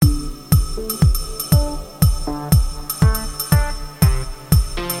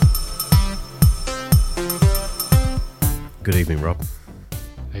Good evening, Rob.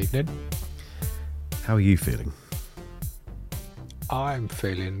 Evening. How are you feeling? I'm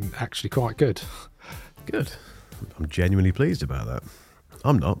feeling actually quite good. Good. I'm genuinely pleased about that.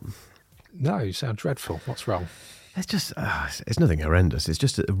 I'm not. No, you sound dreadful. What's wrong? It's just, it's nothing horrendous. It's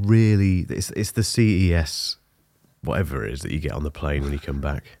just a really, it's the CES, whatever it is that you get on the plane when you come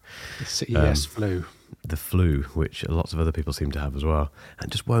back. The CES flu. The flu, which lots of other people seem to have as well,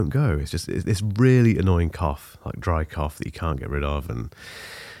 and just won't go. It's just this really annoying cough, like dry cough that you can't get rid of, and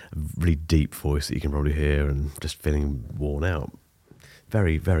a really deep voice that you can probably hear, and just feeling worn out.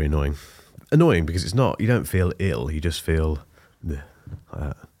 Very, very annoying. Annoying because it's not, you don't feel ill, you just feel like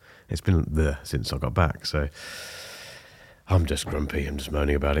that. It's been since I got back, so I'm just grumpy. I'm just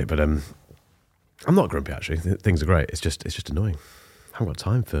moaning about it, but I'm not grumpy actually. Things are great. It's just annoying. I haven't got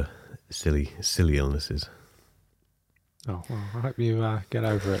time for silly illnesses. Oh, well, I hope you get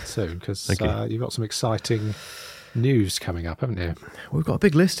over it soon, because Thank you've got some exciting news coming up, haven't you? We've got a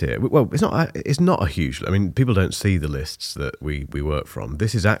big list here. Well, it's not a huge. I mean, people don't see the lists that we work from.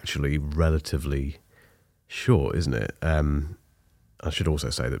 This is actually relatively short, isn't it? I should also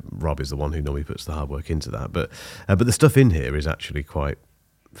say that Rob is the one who normally puts the hard work into that, but the stuff in here is actually quite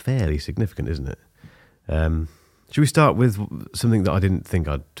fairly significant, isn't it? Should we start with something that I didn't think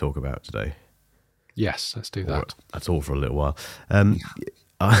I'd talk about today? Yes, let's do that. That's all for a little while. I'm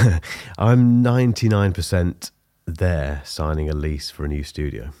 99% there signing a lease for a new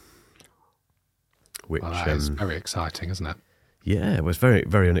studio. Which, Well, that is very exciting, isn't it? Yeah, it was very,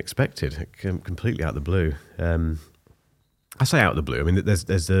 very unexpected. It came completely out of the blue. I say out of the blue. I mean, there's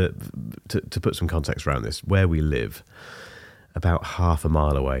to put some context around this. Where we live, about half a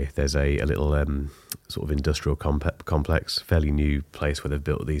mile away, there's a little sort of industrial complex, fairly new place where they've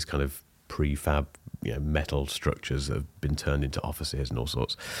built these kind of prefab, metal structures that have been turned into offices and all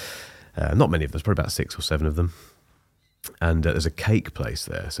sorts. Not many of them. There's probably about 6 or 7 of them. And there's a cake place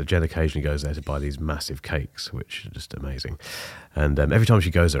there. So Jen occasionally goes there to buy these massive cakes, which are just amazing. And every time she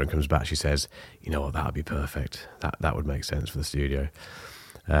goes there and comes back, she says, "You know what, that would be perfect. That would make sense for the studio."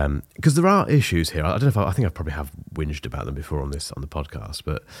 Because there are issues here. I don't know if I think I probably have whinged about them before on the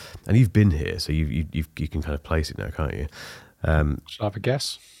podcast, and you've been here, so you can kind of place it now, can't you? Shall I have a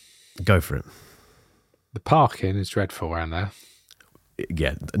guess? Go for it. The parking is dreadful around there.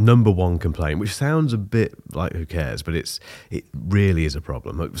 Yeah, number one complaint, which sounds a bit like who cares, but it really is a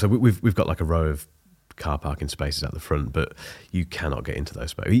problem. So we've got like a row of car parking spaces at the front, but you cannot get into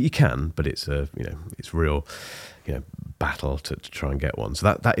those spaces. You can, but it's it's real battle to try and get one.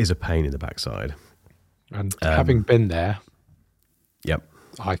 So that is a pain in the backside. And having been there, yep,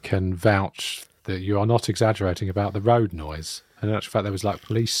 I can vouch that you are not exaggerating about the road noise. And in actual fact, there was like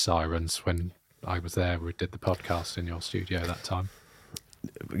police sirens when I was there. We did the podcast in your studio that time.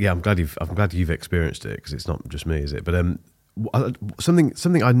 Yeah, I'm glad you've experienced it, because it's not just me, is it? But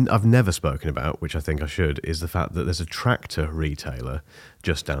something I've never spoken about, which I think I should, is the fact that there's a tractor retailer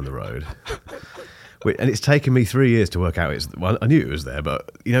just down the road. And it's taken me 3 years to work out. I knew it was there,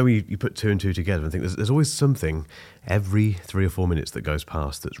 but you put 2 and 2 together and think there's always something every 3 or 4 minutes that goes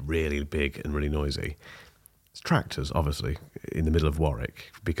past that's really big and really noisy. It's tractors, obviously, in the middle of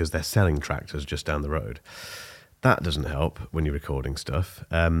Warwick, because they're selling tractors just down the road. That doesn't help when you're recording stuff.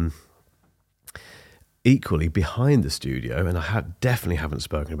 Equally, behind the studio, and I definitely haven't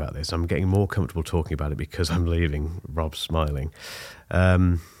spoken about this, I'm getting more comfortable talking about it because I'm leaving. Rob's smiling.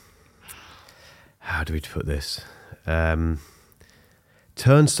 How do we put this? Turn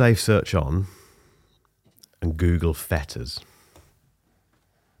Safe Search on and Google fetters.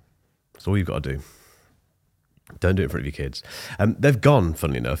 That's all you've got to do. Don't do it in front of your kids. They've gone,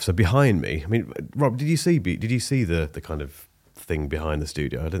 funnily enough. So behind me, I mean, Rob, did you see the kind of thing behind the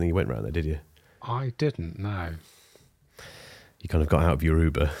studio? I don't think you went around there, did you? I didn't, no. You kind of got out of your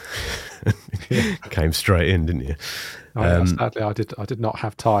Uber, came straight in, didn't you? Sadly, I did not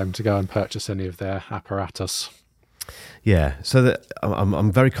have time to go and purchase any of their apparatus. Yeah, so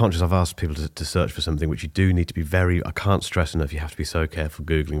I'm very conscious. I've asked people to search for something, which you do need to be very. I can't stress enough. You have to be so careful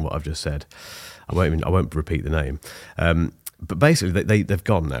Googling what I've just said. I won't repeat the name. But basically, they've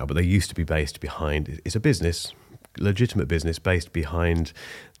gone now. But they used to be based behind. It's a business, legitimate business, based behind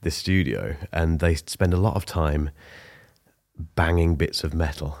this studio, and they spend a lot of time banging bits of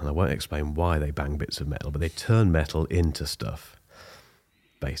metal. And I won't explain why they bang bits of metal, but they turn metal into stuff.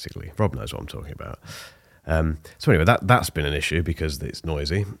 Basically, Rob knows what I'm talking about. So anyway, that's been an issue because it's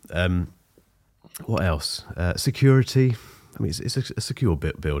noisy. What else? Security. I mean, it's a secure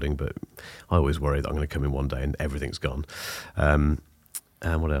building, but I always worry that I'm going to come in one day and everything's gone.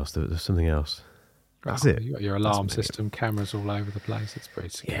 And what else? There's something else. That's it. You got your alarm system, cameras all over the place. It's pretty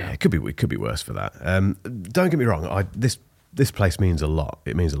secure. Yeah, it could be worse for that. Don't get me wrong. This place means a lot.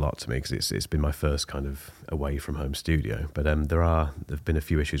 It means a lot to me because it's been my first kind of away from home studio. But there've been a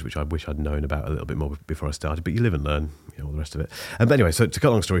few issues which I wish I'd known about a little bit more before I started. But you live and learn, all the rest of it. But anyway, so to cut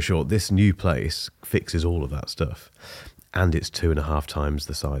a long story short, this new place fixes all of that stuff, and it's 2.5 times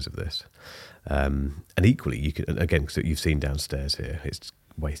the size of this. And equally, you can again. So you've seen downstairs here. It's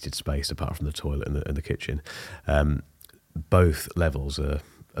wasted space apart from the toilet and the kitchen. Both levels are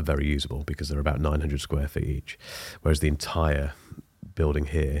very usable because they're about 900 square feet each, whereas the entire building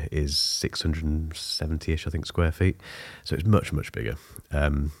here is 670-ish, I think, square feet. So it's much, much bigger.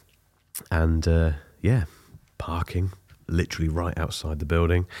 Parking literally right outside the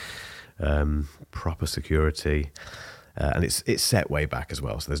building, proper security. And it's set way back as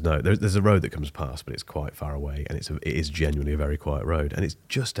well, so there's a road that comes past, but it's quite far away, and it is genuinely a very quiet road, and it's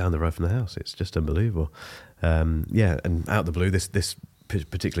just down the road from the house. It's just unbelievable. And out of the blue, this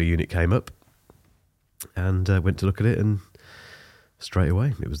particular unit came up, and went to look at it, and straight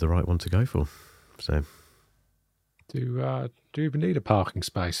away it was the right one to go for. So, do you even need a parking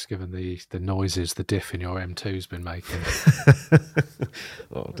space given the noises the diff in your M2's been making?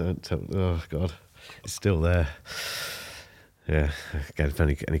 Oh, don't tell! Oh God, it's still there. Yeah, again, if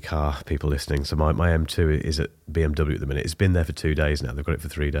any car people listening, so my M2 is at BMW at the minute. It's been there for 2 days now. They've got it for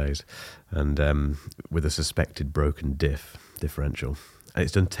 3 days, and with a suspected broken differential, and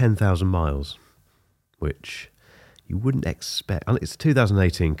it's done 10,000 miles, which you wouldn't expect. It's a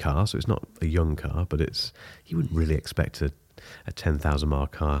 2018 car, so it's not a young car, but you wouldn't really expect a 10,000 mile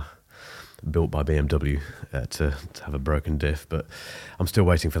car built by BMW to have a broken diff. But I'm still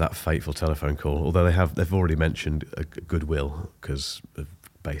waiting for that fateful telephone call, although they've already mentioned a goodwill because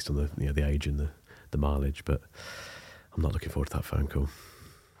based on the age and the mileage, but I'm not looking forward to that phone call.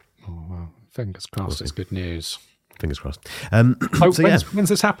 Oh well, fingers crossed. It's good news. Fingers crossed. When's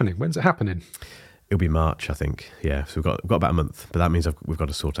this happening? When's it happening? It'll be March, I think. Yeah, so we've got about a month, but that means we've got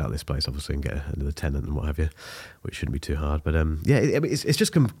to sort out this place, obviously, and get another tenant and what have you, which shouldn't be too hard. But it's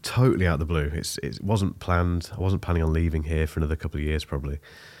just come totally out of the blue. It wasn't planned. I wasn't planning on leaving here for another couple of years, probably.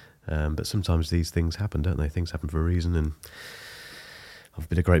 But sometimes these things happen, don't they? Things happen for a reason, and I've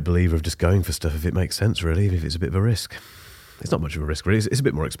been a great believer of just going for stuff if it makes sense, really, if it's a bit of a risk. It's not much of a risk, really. It's a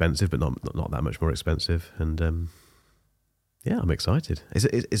bit more expensive, but not that much more expensive, and. Yeah, I'm excited.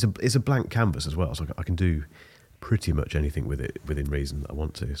 It's a blank canvas as well, so I can do pretty much anything with it within reason that I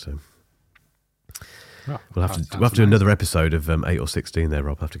want to. So we'll have to do another episode of 8 or 16 there,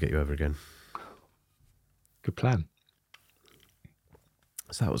 Rob. I'll have to get you over again. Good plan.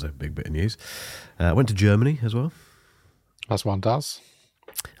 So that was a big bit of news. I went to Germany as well. As one does.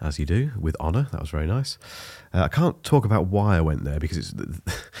 As you do, with honour. That was very nice. I can't talk about why I went there because it's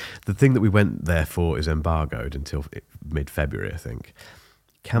the thing that we went there for is embargoed until mid-February, I think.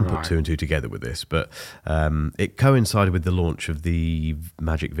 Can put 2 and 2 together with this, but it coincided with the launch of the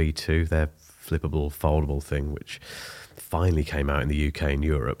Magic V2, their flippable, foldable thing, which finally came out in the UK and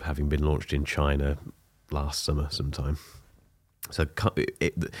Europe, having been launched in China last summer sometime. So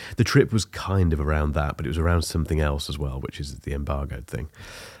the trip was kind of around that, but it was around something else as well, which is the embargoed thing.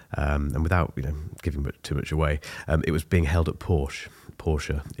 And without giving too much away, it was being held at Porsche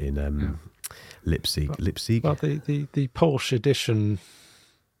in Leipzig. Well, the Porsche edition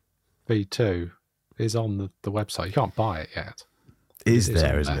V2 is on the website. You can't buy it yet. It is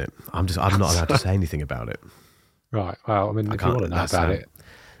there, isn't it? I'm not allowed to say anything about it. Right. Well, I mean, if you want to know about it,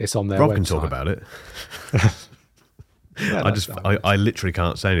 it's on their website. Rob can talk about it. Yeah, I literally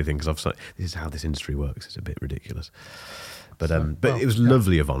can't say anything because this is how this industry works. It's a bit ridiculous. But it was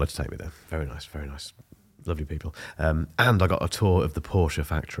lovely of Honor to take me there. Very nice, lovely people. And I got a tour of the Porsche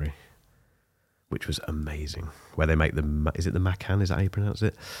factory, which was amazing. Where they make is it the Macan? Is that how you pronounce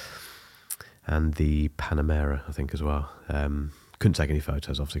it? And the Panamera, I think, as well. Couldn't take any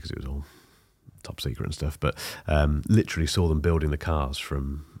photos, obviously, because it was all top secret and stuff. But literally saw them building the cars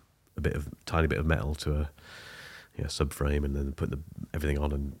from tiny bit of metal to a subframe, and then put everything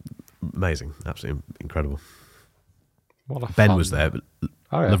on, and amazing, absolutely incredible. Ben was there,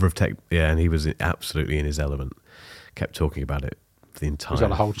 lover of tech, and he was absolutely in his element. Kept talking about it for the entire. He's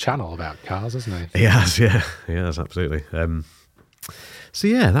got a whole channel about cars, hasn't he? He has, yes, absolutely. So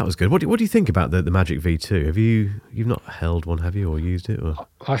yeah, that was good. What do you think about the Magic V2? You've not held one, have you, or used it? Or?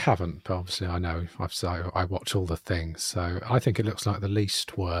 I haven't, but obviously I know. I watch all the things, so I think it looks like the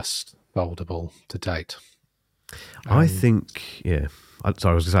least worst foldable to date. I think, yeah. I was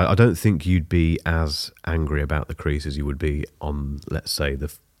going to say, I don't think you'd be as angry about the crease as you would be on, let's say,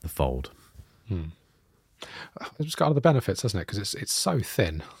 the Fold. It's got other benefits, hasn't it? Because it's so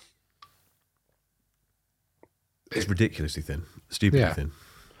thin. It's ridiculously thin, stupidly thin.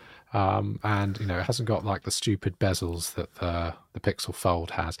 And it hasn't got like the stupid bezels that the Pixel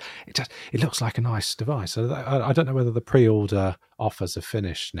Fold has. It looks like a nice device. So I don't know whether the pre-order offers are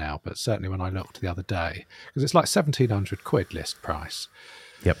finished now, but certainly when I looked the other day, because it's like £1,700 list price.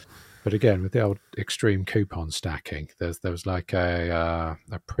 Yep. But again, with the old extreme coupon stacking, there was like a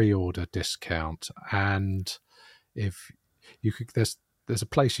pre-order discount, and if you could, there's a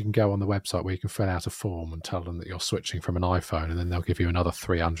place you can go on the website where you can fill out a form and tell them that you're switching from an iPhone, and then they'll give you another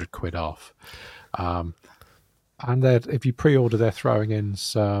 £300 off. And if you pre-order, they're throwing in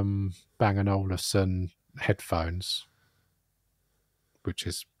some Bang & Olufsen headphones, which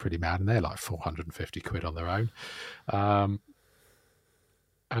is pretty mad, and they're like £450 on their own.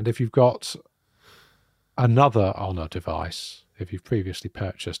 And if you've got another Honor device, if you've previously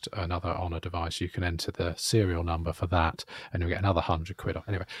purchased another Honor device, you can enter the serial number for that, and you'll get another £100 off.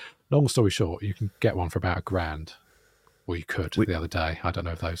 Anyway, long story short, you can get one for about £1,000. Well, you could the other day. I don't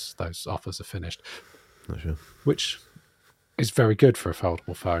know if those offers are finished. Not sure. Which is very good for a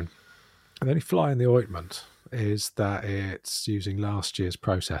foldable phone. And the only fly in the ointment is that it's using last year's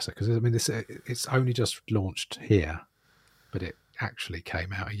processor, because I mean, it's only just launched here, but it actually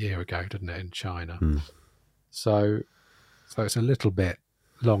came out a year ago, didn't it, in China? So it's a little bit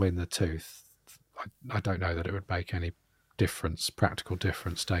long in the tooth. I don't know that it would make any practical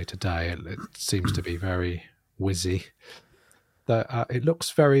difference day to day. It seems to be very whizzy. It looks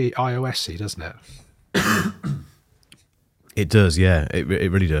very iOS-y, doesn't it? It does, yeah. It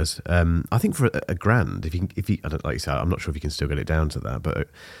really does. I think for £1,000, if you, I don't like you say, I'm not sure if you can still get it down to that, but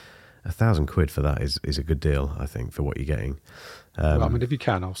 £1,000 for that is a good deal, I think, for what you're getting. Well, I mean, if you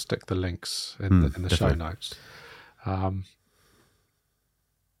can, I'll stick the links in the show notes.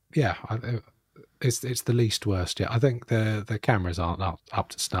 It's the least worst yet. I think the cameras aren't up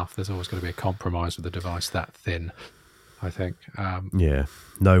to snuff. There's always going to be a compromise with a device that thin, I think.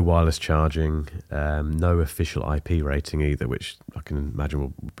 No wireless charging, no official IP rating either, which I can imagine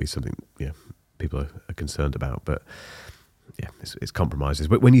will be something people are concerned about. But yeah, it's compromises.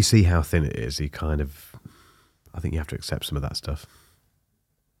 But when you see how thin it is, I think you have to accept some of that stuff.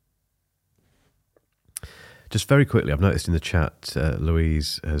 Just very quickly, I've noticed in the chat,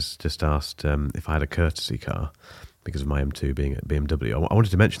 Louise has just asked if I had a courtesy car because of my M2 being at BMW. I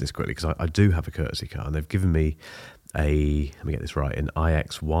wanted to mention this quickly because I do have a courtesy car, and they've given me let me get this right, an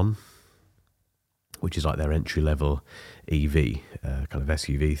iX1, which is like their entry-level EV, kind of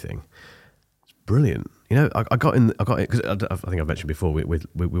SUV thing. It's brilliant. I got in because I think I've mentioned before,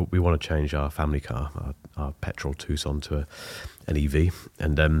 we want to change our family car, our petrol Tucson, to an EV,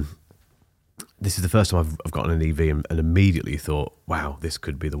 and this is the first time I've gotten an EV and immediately thought, wow, this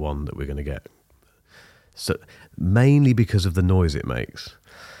could be the one that we're going to get. So mainly because of the noise it makes.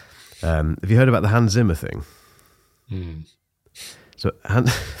 Have you heard about the Hans Zimmer thing? So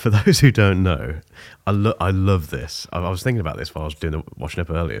for those who don't know, I love this. I was thinking about this while I was washing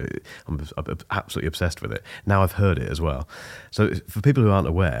up earlier. I'm absolutely obsessed with it. Now I've heard it as well. So for people who aren't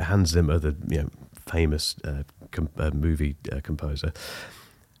aware, Hans Zimmer, the famous movie composer,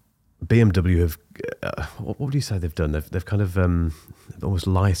 BMW have what would you say they've done? They've kind of almost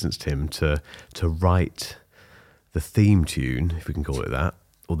licensed him to write the theme tune, if we can call it that,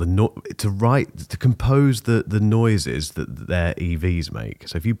 or to compose the noises that their EVs make.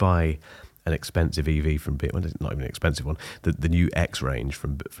 So if you buy an expensive EV from BMW, not even an expensive one, the new X range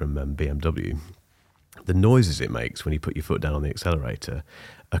from BMW, the noises it makes when you put your foot down on the accelerator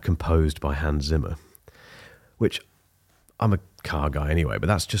are composed by Hans Zimmer, which I'm a car guy anyway, but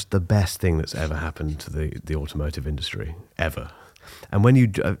that's just the best thing that's ever happened to the automotive industry, ever. And when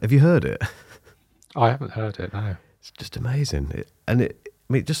have you heard it? I haven't heard it, no. It's just amazing.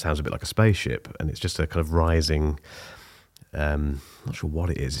 It just sounds a bit like a spaceship, and it's just a kind of rising, I'm not sure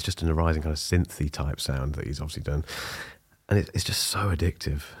what it is, it's just a rising kind of synthy type sound that he's obviously done. And it's just so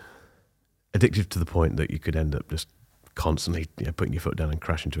addictive. Addictive to the point that you could end up just constantly putting your foot down and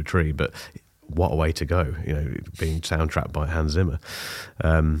crash into a tree, but what a way to go, being soundtracked by Hans Zimmer.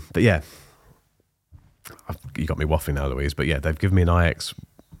 But yeah, you got me waffling now, Louise. But yeah, they've given me an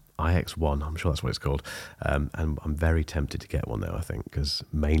iX1, I'm sure that's what it's called. And I'm very tempted to get one now, I think,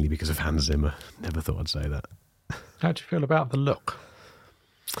 mainly because of Hans Zimmer. Never thought I'd say that. How do you feel about the look?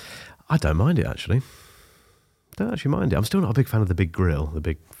 I don't mind it, actually. Don't actually mind it. I'm still not a big fan of the big grille, the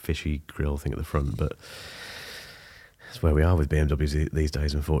big fishy grille thing at the front, but that's where we are with BMWs these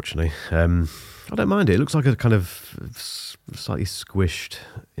days, unfortunately. I don't mind it. It looks like a kind of slightly squished,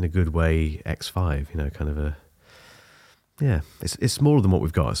 in a good way, X5. Kind of Yeah, it's smaller than what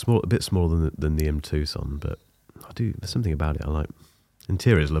we've got. It's a bit smaller than the M Tucson, but there's something about it I like.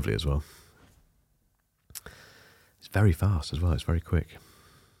 Interior is lovely as well. It's very fast as well. It's very quick.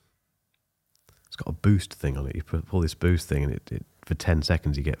 It's got a boost thing on it. You pull this boost thing, and it for 10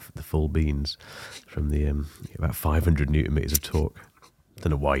 seconds you get the full beans from the about 500 newton meters of torque. Don't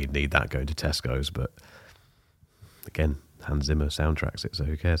know why you'd need that going to Tesco's, but again, Hans Zimmer soundtracks it, so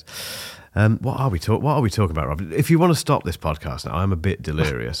who cares? What are we talking about, Rob? If you want to stop this podcast now, I'm a bit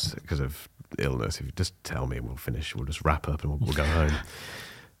delirious because of illness. If you just tell me, we'll finish. We'll just wrap up and we'll go home.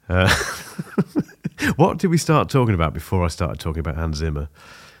 What did we start talking about before I started talking about Hans Zimmer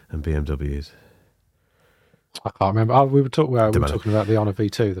and BMWs? I can't remember. Oh, we were talking about the Honor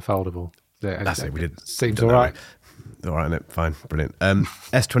V2, the foldable. That's it. We did. Seems all right. All right, Nick. Fine, brilliant.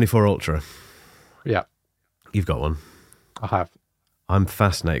 S24 Ultra. Yeah, you've got one. I have. I'm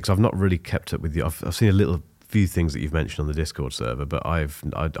fascinated because I've not really kept up with you. I've seen a few things that you've mentioned on the Discord server, but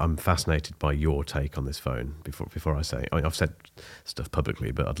I'm fascinated by your take on this phone. Before I say, I've said stuff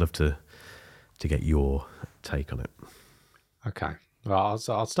publicly, but I'd love to get your take on it. Okay. Well,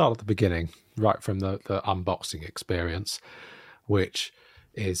 I'll start at the beginning, right from the unboxing experience, which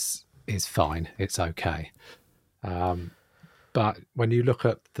is fine. It's okay. But when you look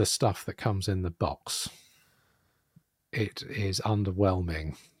at the stuff that comes in the box, it is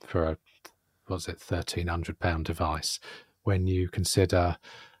underwhelming for a £1,300 device when you consider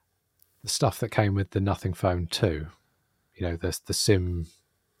the stuff that came with the Nothing Phone 2. You know, there's the SIM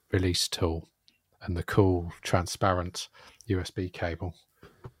release tool and the cool transparent USB cable.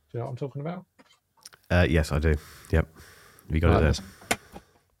 Do you know what I'm talking about? Yes, I do. Yep. Have you got it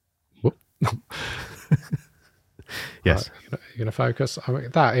there? Yes. Right, you're going to focus? I mean,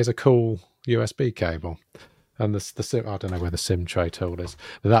 that is a cool USB cable. And the SIM, I don't know where the SIM tray tool is,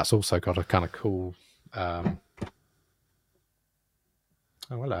 but that's also got a kind of cool... Oh,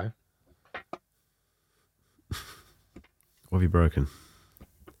 hello. What have you broken?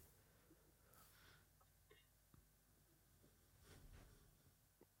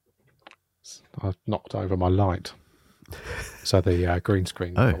 I've knocked over my light. So the green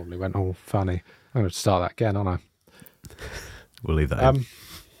screen probably went all funny. I'm going to start that again, aren't I? We'll leave that in.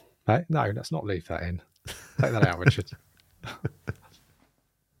 Hey, no, let's not leave that in. Take that out, Richard.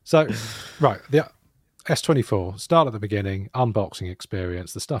 So, right, the S24, start at the beginning, unboxing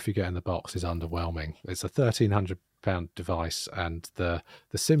experience. The stuff you get in the box is underwhelming. It's a £1,300 device, and the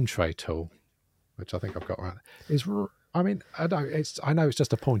SIM tray tool, which I think I've got right, is... I mean, I know it's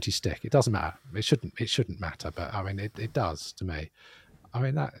just a pointy stick. It doesn't matter. It shouldn't matter, but I mean, it does to me. I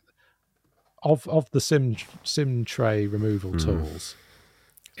mean, that of the SIM tray removal tools,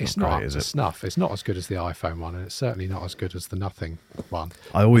 it's not a snuff. It's not as good as the iPhone one, and it's certainly not as good as the Nothing one.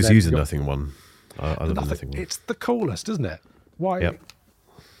 I always use the Nothing one. I love the Nothing one. It's the coolest, isn't it? Why? Yep.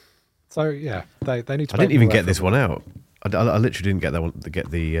 So yeah, they need to. I didn't even get this one out. I literally didn't get that one. Get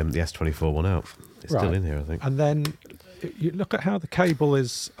the S24 one out. It's still in here, I think. And then you look at how the cable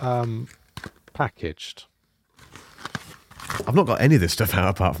is packaged. I've not got any of this stuff out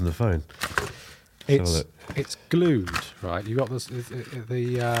apart from the phone. It's glued, right? You got this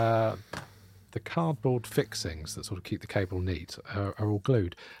the cardboard fixings that sort of keep the cable neat are all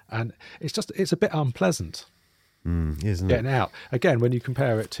glued, and it's a bit unpleasant. Isn't getting it? out again when you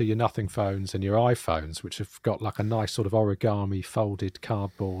compare it to your Nothing phones and your iPhones, which have got like a nice sort of origami folded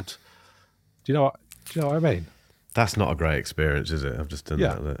cardboard. Do you know what I mean? That's not a great experience, is it? I've just done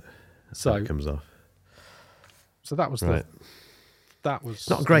that. So it comes off. So that was right. That was it's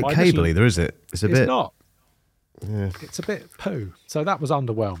not a great cable either, is it? It's not. Yeah. It's a bit poo. So that was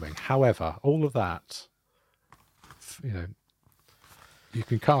underwhelming. However, all of that, you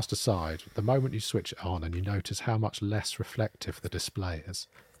can cast aside the moment you switch it on, and you notice how much less reflective the display is.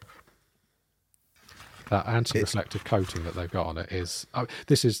 That anti-reflective coating that they've got on it is.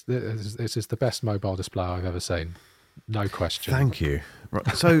 This is the best mobile display I've ever seen, no question. Thank you.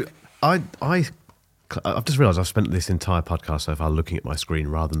 Right. So I've just realised I've spent this entire podcast so far looking at my screen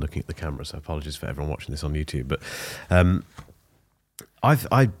rather than looking at the camera. So apologies for everyone watching this on YouTube, but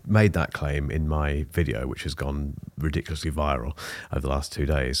I made that claim in my video, which has gone ridiculously viral over the last 2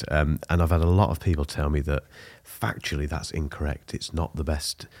 days, and I've had a lot of people tell me that factually that's incorrect. It's not the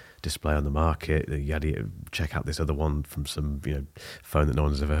best display on the market. You had to check out this other one from some phone that no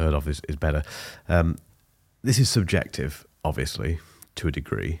one's ever heard of is better. This is subjective, obviously, to a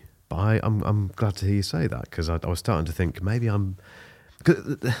degree, but I'm glad to hear you say that, because I was starting to think maybe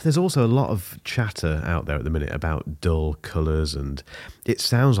there's also a lot of chatter out there at the minute about dull colours, and it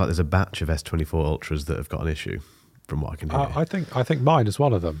sounds like there's a batch of S24 Ultras that have got an issue, from what I can hear. I think mine is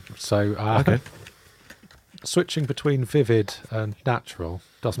one of them. So okay. switching between vivid and natural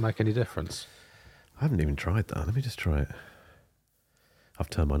doesn't make any difference. I haven't even tried that. Let me just try it. I've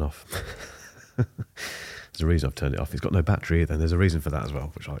turned mine off. There's a reason I've turned it off. It's got no battery either, and there's a reason for that as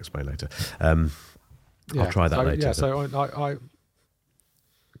well, which I'll explain later. I'll try that later. Yeah, so I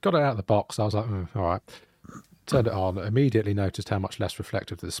got it out of the box. I was like, all right. Turned it on, immediately noticed how much less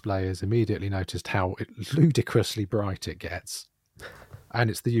reflective the display is, immediately noticed how ludicrously bright it gets. And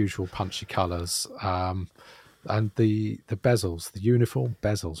it's the usual punchy colours. And the bezels, the uniform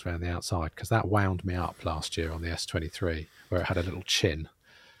bezels around the outside, because that wound me up last year on the S23, where it had a little chin.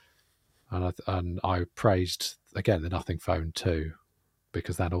 And I praised, again, the Nothing Phone 2,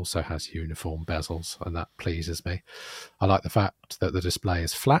 because that also has uniform bezels, and that pleases me. I like the fact that the display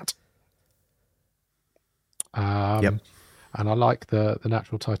is flat. And I like the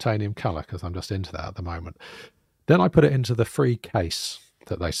natural titanium colour, because I'm just into that at the moment. Then I put it into the free case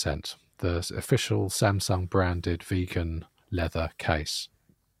that they sent, the official Samsung branded vegan leather case.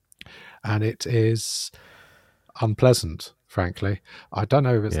 And it is unpleasant, frankly. I don't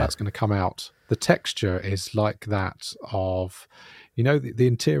know if that's going to come out. The texture is like that of, the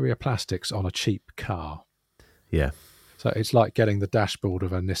interior plastics on a cheap car. Yeah. So it's like getting the dashboard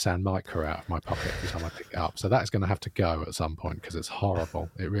of a Nissan Micra out of my pocket every time I pick it up. So that is going to have to go at some point, because it's horrible.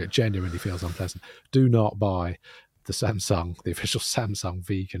 It genuinely feels unpleasant. Do not buy the official Samsung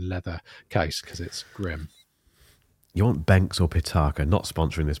vegan leather case, because it's grim. You want Banks or Pitaka? Not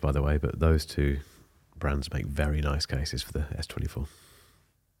sponsoring this, by the way, but those two brands make very nice cases for the S24.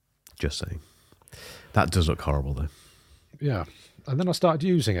 Just saying. That does look horrible, though. Yeah. And then I started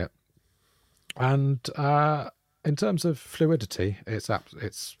using it. And in terms of fluidity, it's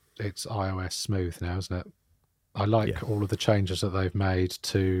iOS smooth now, isn't it? I like all of the changes that they've made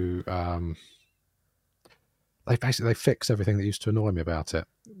to... They fix everything that used to annoy me about it.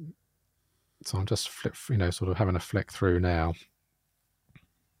 So I'm just sort of having a flick through now.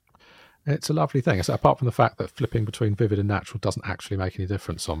 It's a lovely thing. So apart from the fact that flipping between vivid and natural doesn't actually make any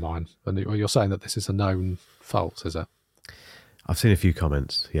difference on mine. And you're saying that this is a known fault, is it? I've seen a few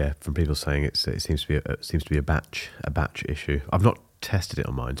comments, from people saying it seems to be a batch issue. I've not tested it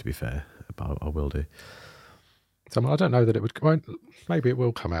on mine, to be fair, but I will do. So I don't know that it would. Well, maybe it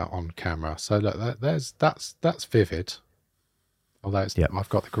will come out on camera. So look, that's vivid. Although I've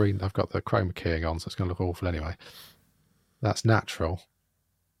got the chroma keying on, so it's going to look awful anyway. That's natural.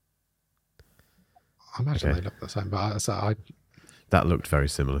 I imagine they look the same, but that looked very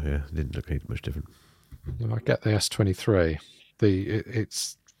similar here. It didn't look much different. When I get the S23,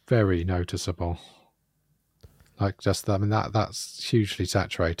 it's very noticeable. That's hugely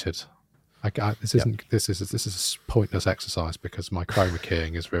saturated. This is a pointless exercise, because my chroma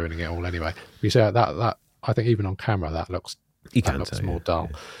keying is ruining it all anyway. You see that I think even on camera that looks more dull.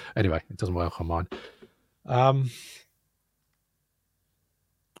 Yeah. Anyway, it doesn't work on mine.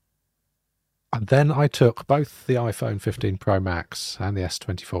 And then I took both the iPhone 15 Pro Max and the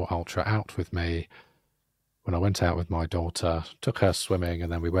S24 Ultra out with me when I went out with my daughter, took her swimming,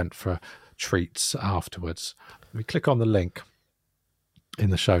 and then we went for treats afterwards. We click on the link in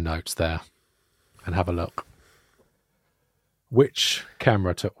the show notes there and have a look. Which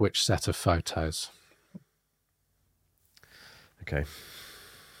camera took which set of photos? Okay.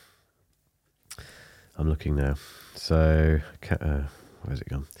 I'm looking now. So, where's it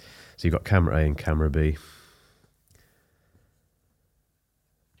gone? So you've got camera A and camera B.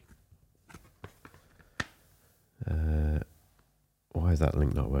 Why is that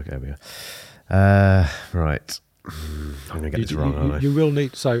link not working? There we go. Right. I'm going to get this wrong, aren't I? You will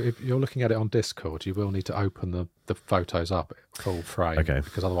need, so if you're looking at it on Discord, you will need to open the photos up full frame,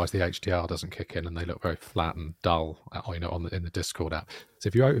 because otherwise the HDR doesn't kick in and they look very flat and dull, in the Discord app. So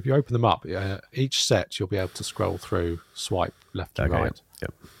if you open them up, each set you'll be able to scroll through, swipe left and right.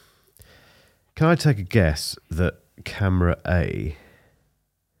 Yep. Can I take a guess that camera A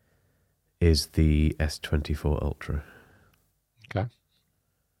is the S24 Ultra? Okay.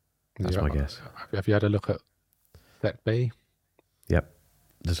 That's my guess. Have you had a look at set B? Yep.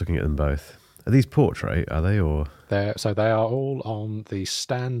 Just looking at them both. Are these portrait, are they, or? They are all on the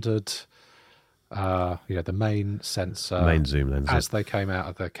standard, the main sensor. Main zoom lens. As they came out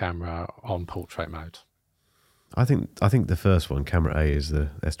of the camera on portrait mode. I think the first one, camera A, is the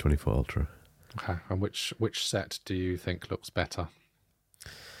S24 Ultra. Okay. And which set do you think looks better?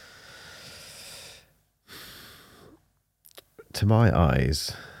 To my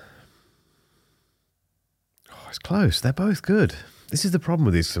eyes, it's close. They're both good. This is the problem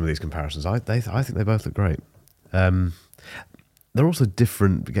with some of these comparisons. I think they both look great. They're also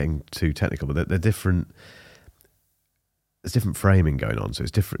different. Getting too technical, but they're different. There's different framing going on, so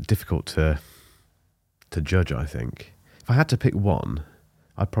it's difficult to to judge, I think. If I had to pick one,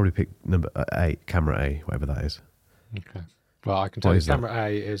 I'd probably pick number 8, camera A, whatever that is. Okay. Well, I can tell you, camera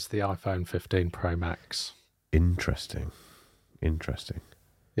A is the iPhone 15 Pro Max. Interesting.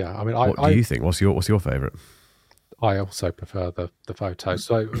 Yeah, I mean, what do you think? What's your favourite? I also prefer the photos.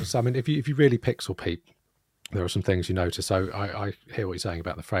 So I mean, if you really pixel peep, there are some things you notice. So I hear what you're saying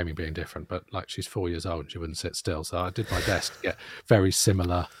about the framing being different, but like, she's 4 years old and she wouldn't sit still. So I did my best to get very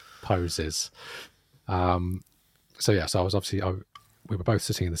similar poses. So yeah, so I was we were both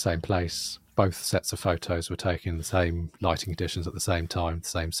sitting in the same place. Both sets of photos were taken in the same lighting conditions at the same time, the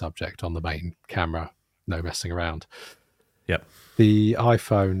same subject on the main camera, no messing around. Yep. The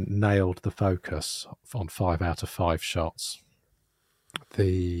iPhone nailed the focus on 5 out of 5 shots.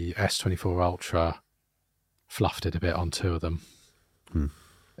 The S24 Ultra fluffed it a bit on 2 of them.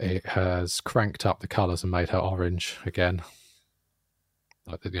 It has cranked up the colours and made her orange again.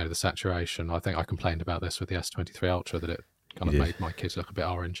 Like the saturation. I think I complained about this with the S23 Ultra, that it kind of made my kids look a bit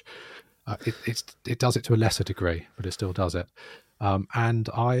orange. It does it to a lesser degree, but it still does it. And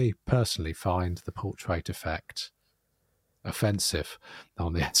I personally find the portrait effect offensive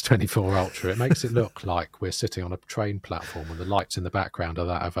on the S24 Ultra. It makes it look like we're sitting on a train platform and the lights in the background are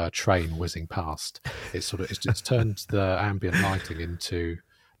that of a train whizzing past. It's turned the ambient lighting into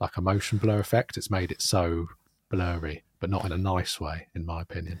like a motion blur effect. It's made it so blurry, but not in a nice way, in my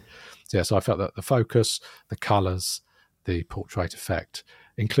opinion. So yeah, so I felt that the focus, the colours, the portrait effect,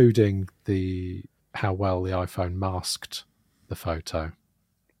 including how well the iPhone masked the photo.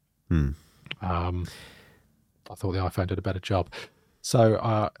 I thought the iPhone did a better job.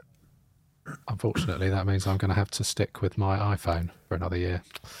 So unfortunately, that means I'm going to have to stick with my iPhone for another year.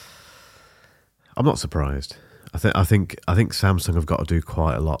 I'm not surprised. I think Samsung have got to do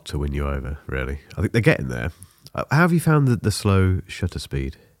quite a lot to win you over, really. I think they're getting there. How have you found the slow shutter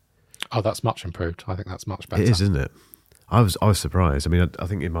speed? Oh, that's much improved. I think that's much better. It is, isn't it? I was surprised. I mean, I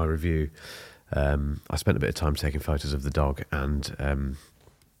think in my review, I spent a bit of time taking photos of the dog and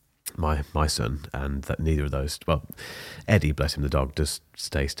my son, and that neither of those. Well, Eddie, bless him, the dog does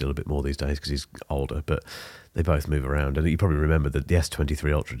stay still a bit more these days because he's older, but they both move around. And you probably remember that the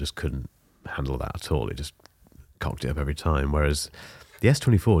S23 Ultra just couldn't handle that at all. It just cocked it up every time. Whereas the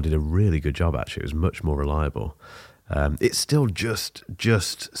S24 did a really good job. Actually, it was much more reliable. It's still just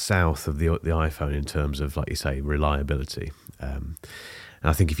south of the iPhone in terms of, like you say, reliability. And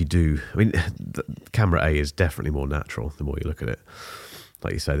I think if you do, I mean, the camera A is definitely more natural the more you look at it.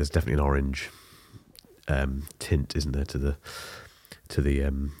 Like you say, there's definitely an orange tint, isn't there, to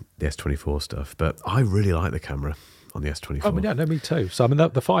the S24 stuff. But I really like the camera on the S24. Oh, yeah, no, me too. So I mean, the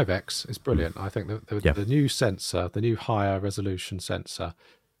 5X is brilliant. I think the new sensor, the new higher resolution sensor.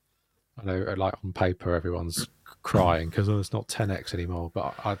 I know, like on paper, everyone's crying because it's not 10x anymore.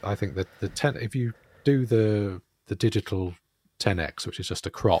 But I think that the 10, if you do the digital 10x, which is just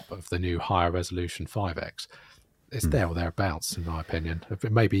a crop of the new higher resolution 5x, it's there or thereabouts, in my opinion.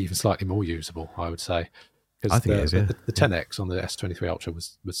 Maybe even slightly more usable, I would say. I think it is, yeah. The 10x on the S23 Ultra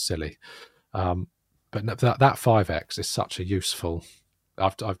was silly, but that 5x is such a useful.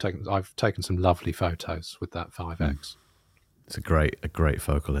 I've taken some lovely photos with that 5x. It's a great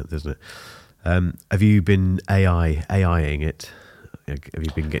focal length, isn't it? Have you been AIing it? Have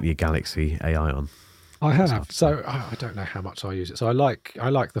you been getting your Galaxy AI on? I have. So I don't know how much I use it. So I like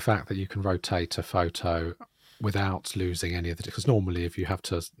the fact that you can rotate a photo without losing any of the, because normally if you have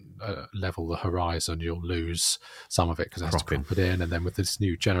to level the horizon, you'll lose some of it because it has to crop it in. And then with this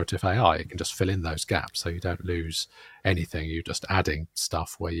new generative AI, it can just fill in those gaps, so you don't lose anything. You're just adding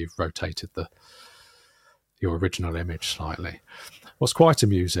stuff where you've rotated your original image slightly. What's quite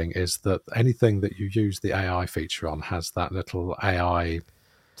amusing is that anything that you use the AI feature on has that little AI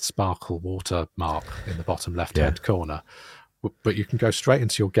sparkle watermark in the bottom left-hand corner, but you can go straight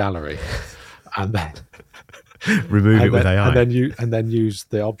into your gallery and then remove it with AI, and then use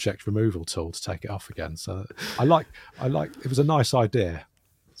the object removal tool to take it off again. So I like it was a nice idea,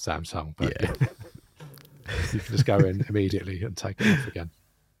 Samsung, but yeah. You can just go in immediately and take it off again.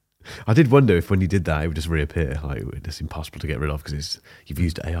 I did wonder if when you did that, it would just reappear. Like, it's impossible to get rid of because you've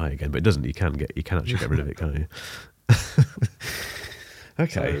used AI again, but it doesn't. You can actually get rid of it, can't you?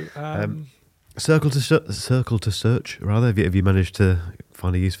 Okay. So, circle to search, rather. Have you managed to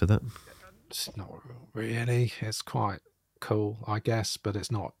find a use for that? It's not really. It's quite cool, I guess, but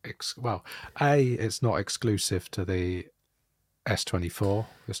it's not. It's not exclusive to the S24.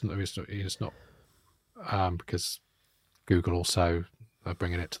 It's not because Google also are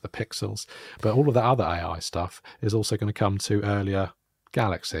bringing it to the Pixels. But all of the other AI stuff is also going to come to earlier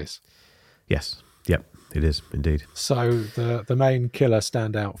Galaxies. Yes. Yep. It is indeed. So the main killer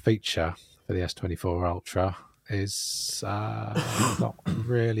standout feature for the S24 Ultra is not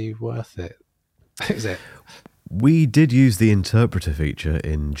really worth it, is it? We did use the interpreter feature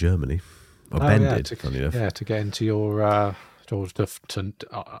in Germany, or Ben yeah, did, funny enough. Yeah, to get into your to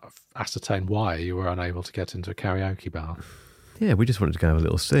ascertain why you were unable to get into a karaoke bar. Yeah, we just wanted to go have a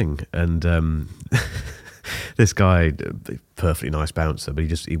little sing, and this guy, perfectly nice bouncer, but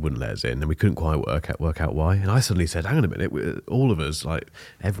he wouldn't let us in, and we couldn't quite work out why. And I suddenly said, "Hang on a minute, all of us, like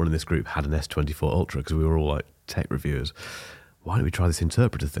everyone in this group, had an S24 Ultra because we were all like tech reviewers. Why don't we try this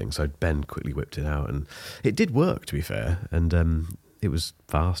interpreter thing?" So Ben quickly whipped it out, and it did work, to be fair, and it was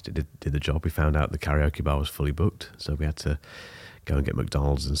fast. It did the job. We found out the karaoke bar was fully booked, so we had to go and get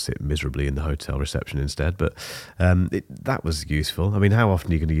McDonald's and sit miserably in the hotel reception instead. But that was useful. I mean, how often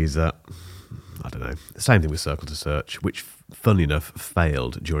are you going to use that? I don't know. The same thing with Circle to Search, which, funnily enough,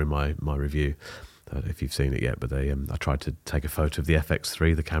 failed during my review. I don't know if you've seen it yet, but I tried to take a photo of the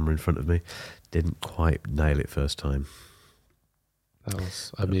FX3, the camera in front of me. Didn't quite nail it first time. That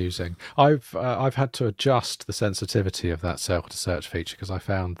was amusing. I've had to adjust the sensitivity of that Circle to Search feature because I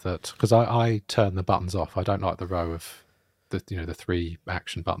found that because I turn the buttons off. I don't like the row of the 3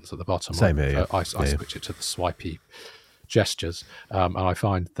 action buttons at the bottom. Same here. Yeah. I switch it to the swipey gestures, and I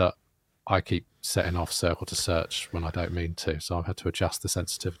find that I keep setting off Circle to Search when I don't mean to. So I've had to adjust the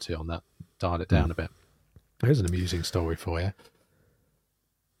sensitivity on that, dial it down a bit. Here's an amusing story for you.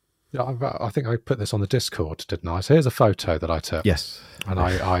 Yeah, I think I put this on the Discord, didn't I? So here's a photo that I took. Yes. And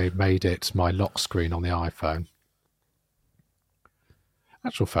I made it my lock screen on the iPhone.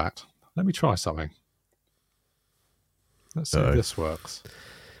 Actual fact, let me try something. Let's see if this works.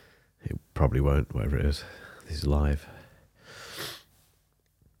 It probably won't, whatever it is. This is live.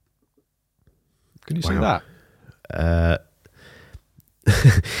 Can you see that?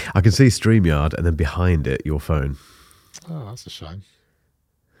 I can see StreamYard, and then behind it, your phone. Oh, that's a shame.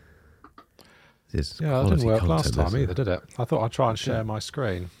 Yeah, that didn't work last time either, did it? I thought I'd try and share my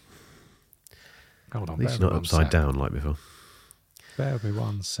screen. Hold on. At least not upside down like before. Bear with me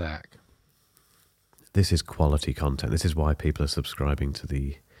one sec. This is quality content. This is why people are subscribing to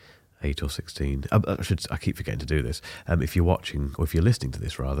the 8 or 16. I keep forgetting to do this. If you're watching, or if you're listening to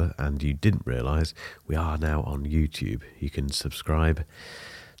this rather, and you didn't realise, we are now on YouTube. You can subscribe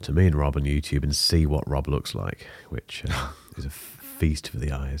to me and Rob on YouTube and see what Rob looks like, which is a feast for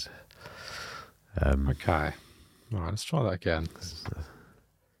the eyes. Okay. All right, let's try that again.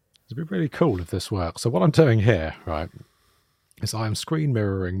 It'd be really cool if this works. So what I'm doing here, right, is I am screen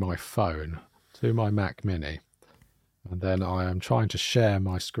mirroring my phone to my Mac Mini, and then I am trying to share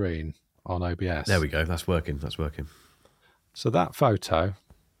my screen on OBS. There we go. That's working. So that photo,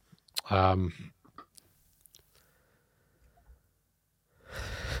 where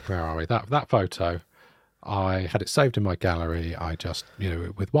are we? That photo, I had it saved in my gallery. I just,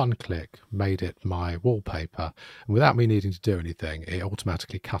 with one click, made it my wallpaper. And without me needing to do anything, it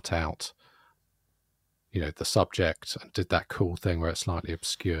automatically cut out, the subject and did that cool thing where it slightly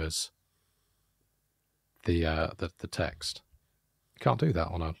obscures the text. You can't do that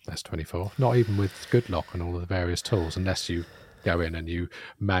on a S24, not even with GoodLock and all of the various tools, unless you go in and you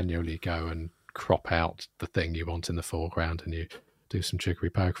manually go and crop out the thing you want in the foreground and you do some jiggery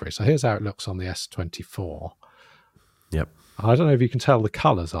pokery. So here's how it looks on the S24. Yep. I don't know if you can tell the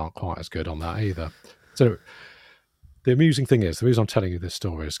colours aren't quite as good on that either. So the amusing thing is, the reason I'm telling you this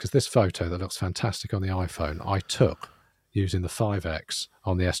story is because this photo that looks fantastic on the iPhone, I took using the 5X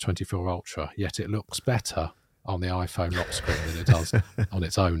on the S24 Ultra, yet it looks better on the iPhone lock screen than it does on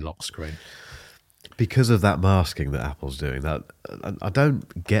its own lock screen. Because of that masking that Apple's doing, that I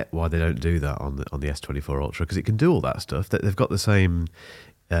don't get why they don't do that on the S24 Ultra, because it can do all that stuff. They've got the same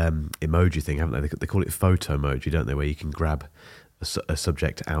emoji thing, haven't they? They call it photo emoji, don't they? Where you can grab a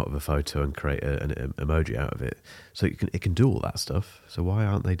subject out of a photo and create an emoji out of it. So it can do all that stuff. So why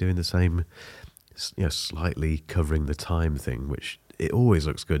aren't they doing the same, slightly covering the time thing, which it always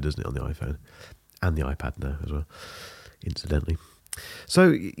looks good, doesn't it, on the iPhone and the iPad now as well, incidentally.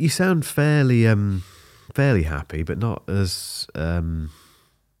 So you sound fairly happy, but not as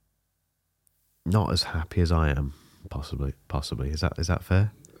happy as I am. Possibly. Is that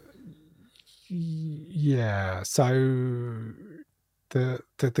fair? Yeah. So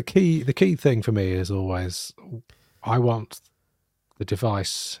the key thing for me is always, I want the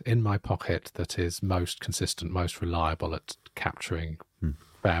device in my pocket that is most consistent, most reliable at capturing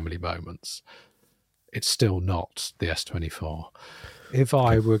family moments. It's still not the S24. If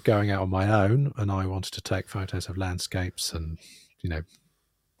I were going out on my own and I wanted to take photos of landscapes and,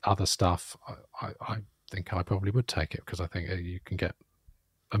 other stuff, I think I probably would take it, because I think you can get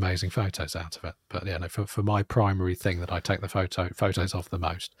amazing photos out of it. But yeah, no, for my primary thing that I take the photos of the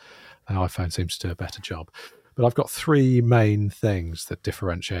most, the iPhone seems to do a better job. But I've got three main things that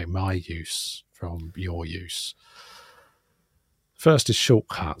differentiate my use from your use. First is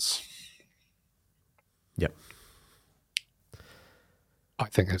shortcuts. Yep. I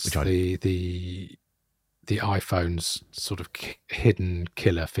think it's the iPhone's sort of hidden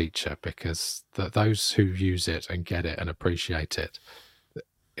killer feature, because those who use it and get it and appreciate it,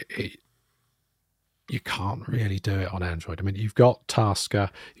 you can't really do it on Android. I mean, you've got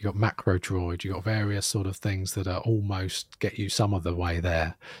Tasker, you've got Macro Droid, you've got various sort of things that are almost get you some of the way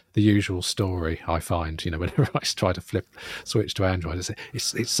there. The usual story I find, whenever I try to switch to Android,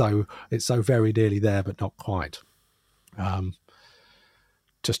 it's so very nearly there, but not quite.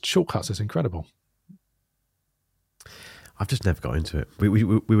 Just shortcuts is incredible. I've just never got into it. We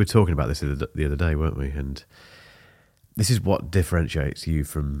were talking about this the other day, weren't we? And this is what differentiates you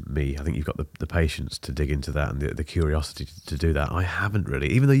from me. I think you've got the patience to dig into that and the curiosity to do that. I haven't really.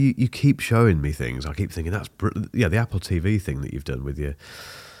 Even though you keep showing me things, I keep thinking the Apple TV thing that you've done with your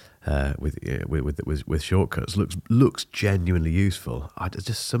with shortcuts looks genuinely useful. There's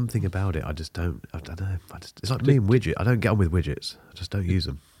just something about it. I don't know. It's like me and widget. I don't get on with widgets. I just don't use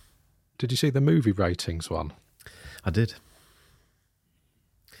them. Did you see the movie ratings one? I did.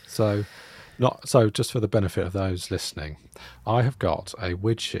 So just for the benefit of those listening, I have got a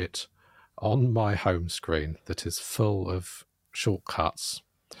widget on my home screen that is full of shortcuts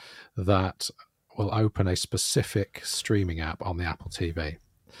that will open a specific streaming app on the Apple TV.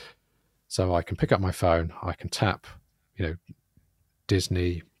 So I can pick up my phone, I can tap,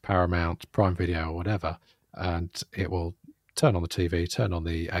 Disney, Paramount, Prime Video, or whatever, and it will turn on the TV, turn on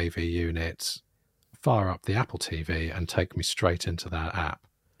the AV unit, fire up the Apple TV, and take me straight into that app.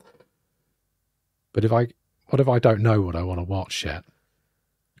 But what if I don't know what I want to watch yet?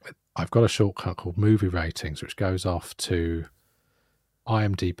 I've got a shortcut called Movie Ratings, which goes off to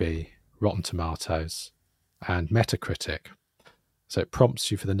IMDb, Rotten Tomatoes, and Metacritic. So it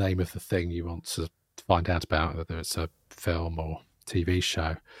prompts you for the name of the thing you want to find out about, whether it's a film or TV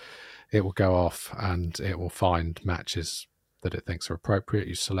show. It will go off and it will find matches that it thinks are appropriate.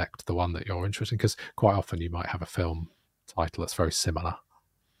 You select the one that you're interested in, because quite often you might have a film title that's very similar.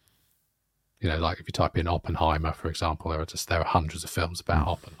 Like if you type in Oppenheimer, for example, there are hundreds of films about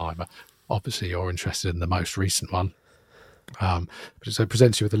Oppenheimer. Obviously, you're interested in the most recent one. But so it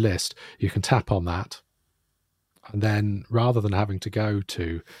presents you with a list. You can tap on that. And then rather than having to go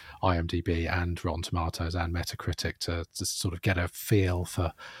to IMDb and Rotten Tomatoes and Metacritic to sort of get a feel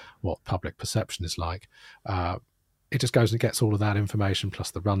for what public perception is like, it just goes and gets all of that information, plus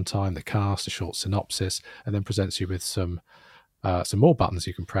the runtime, the cast, a short synopsis, and then presents you with some more buttons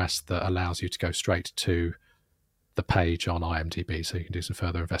you can press that allows you to go straight to the page on IMDb, so you can do some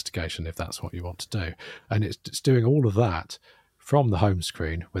further investigation if that's what you want to do. And it's doing all of that from the home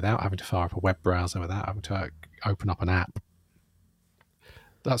screen without having to fire up a web browser, without having to open up an app.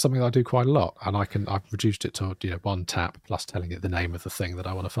 That's something that I do quite a lot, and I've reduced it to one tap plus telling it the name of the thing that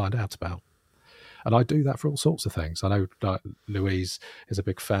I want to find out about. And I do that for all sorts of things. I know Louise is a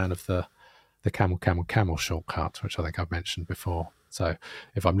big fan of the camel shortcut, which I think I've mentioned before. So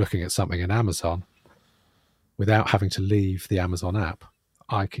if I'm looking at something in Amazon, without having to leave the Amazon app,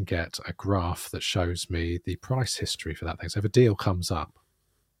 I can get a graph that shows me the price history for that thing. So if a deal comes up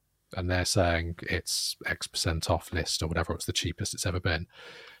and they're saying it's X% off list or whatever, it's the cheapest it's ever been,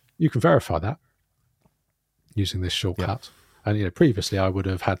 you can verify that using this shortcut. Yep. And previously I would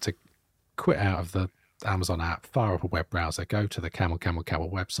have had to quit out of the Amazon app, fire up a web browser, go to the camel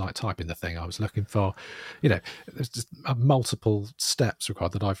website, type in the thing I was looking for. There's just multiple steps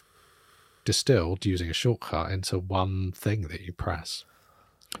required that I've distilled using a shortcut into one thing that you press.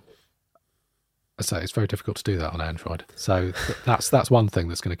 So it's very difficult to do that on Android. So that's one thing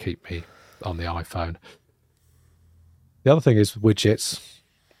that's going to keep me on the iPhone. The other thing is widgets.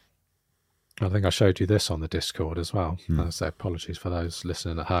 I think I showed you this on the Discord as well. So apologies for those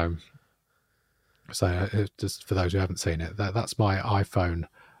listening at home. So just for those who haven't seen it, that's my iPhone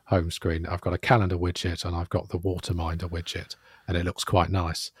home screen. I've got a calendar widget and I've got the Waterminder widget, and it looks quite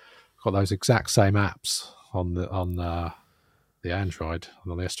nice. I've got those exact same apps on the Android,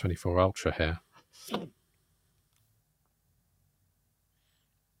 on the S24 Ultra here. And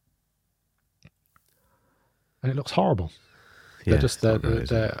it looks horrible. Yeah,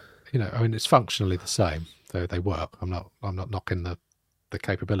 they're it's functionally the same. They work. I'm not knocking the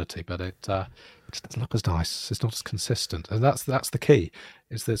capability, but it doesn't look as nice. It's not as consistent, and that's the key.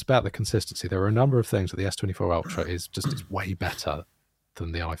 It's about the consistency. There are a number of things that the S24 Ultra is way better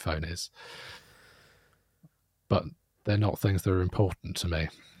than the iPhone is, but they're not things that are important to me.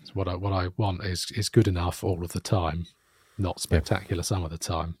 So what I want is good enough all of the time, not spectacular some of the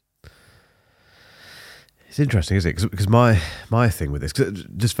time. It's interesting, isn't it? Because my thing with this,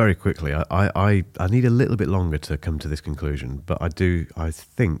 just very quickly, I need a little bit longer to come to this conclusion, but I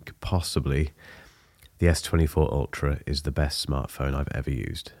think possibly the S24 Ultra is the best smartphone I've ever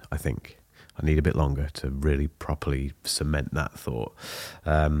used. I think I need a bit longer to really properly cement that thought.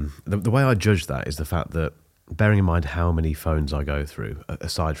 The way I judge that is the fact that, bearing in mind how many phones I go through,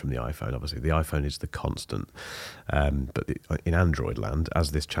 aside from the iPhone, obviously, the iPhone is the constant. But in Android land,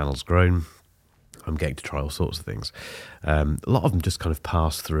 as this channel's grown, I'm getting to try all sorts of things. A lot of them just kind of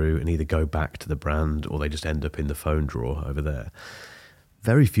pass through and either go back to the brand or they just end up in the phone drawer over there.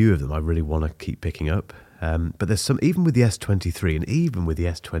 Very few of them I really want to keep picking up. But there's some, even with the S23 and even with the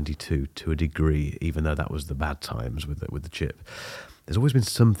S22 to a degree, even though that was the bad times with the chip, there's always been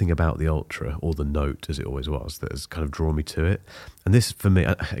something about the Ultra, or the Note as it always was, that has kind of drawn me to it. And this, for me,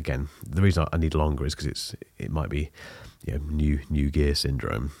 again, the reason I need longer is because it might be, new gear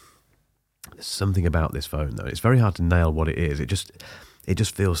syndrome. There's something about this phone, though. It's very hard to nail what it is. It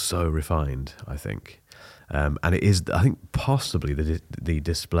just feels so refined, I think. And it is. I think possibly the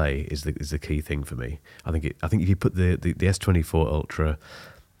display is the key thing for me. I think if you put the S24 Ultra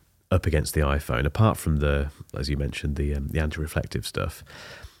up against the iPhone, apart from as you mentioned, the anti-reflective stuff,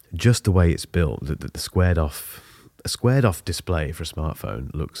 just the way it's built, the squared off. A squared off display for a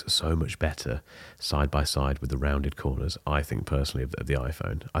smartphone looks so much better side by side with the rounded corners, I think personally, of the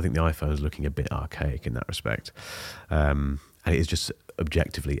iPhone. I think the iPhone is looking a bit archaic in that respect. And it is just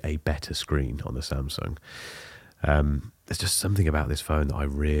objectively a better screen on the Samsung. There's just something about this phone that I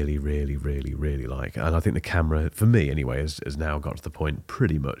really, really, really, really like. And I think the camera, for me anyway, has now got to the point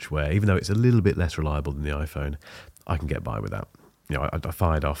pretty much where, even though it's a little bit less reliable than the iPhone, I can get by with that. I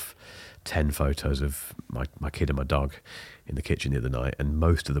fired off 10 photos of my kid and my dog in the kitchen the other night, and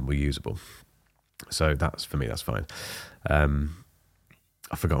most of them were usable. So that's, for me, that's fine.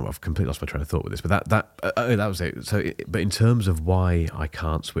 I've completely lost my train of thought with this, but that was it. So, but in terms of why I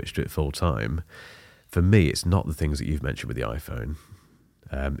can't switch to it full time, for me, it's not the things that you've mentioned with the iPhone.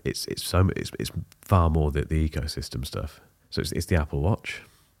 It's far more the ecosystem stuff. So it's the Apple Watch.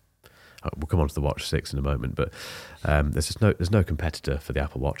 We'll come on to the Watch 6 in a moment, but there's no competitor for the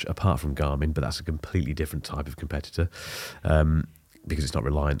Apple Watch apart from Garmin, but that's a completely different type of competitor because it's not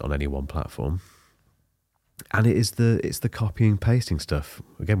reliant on any one platform. And it's the copying pasting stuff.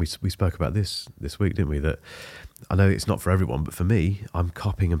 Again, we spoke about this week, didn't we? That I know it's not for everyone, but for me, I'm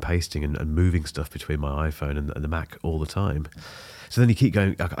copying and pasting and moving stuff between my iPhone and the Mac all the time. So then you keep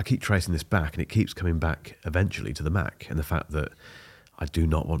going. I keep tracing this back, and it keeps coming back eventually to the Mac and the fact that I do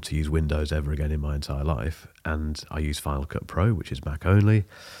not want to use Windows ever again in my entire life, and I use Final Cut Pro, which is Mac only.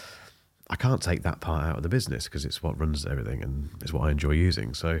 I can't take that part out of the business because it's what runs everything and it's what I enjoy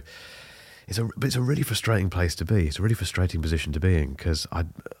using. So it's a really frustrating place to be. It's a really frustrating position to be in because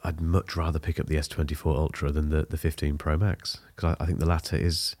I'd much rather pick up the S24 Ultra than the 15 Pro Max, because I think the latter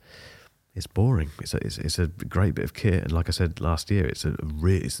is boring. It's a great bit of kit, and like I said last year, it's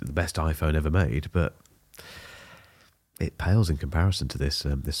the best iPhone ever made, but it pales in comparison to this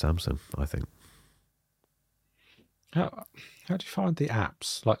Samsung, I think. How do you find the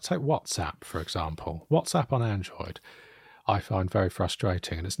apps? Like, take WhatsApp, for example. WhatsApp on Android, I find very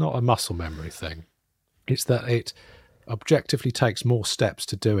frustrating, and it's not a muscle memory thing. It's that it objectively takes more steps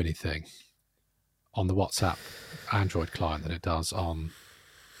to do anything on the WhatsApp Android client than it does on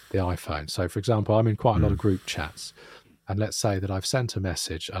the iPhone. So, for example, I'm in quite a lot of group chats, and let's say that I've sent a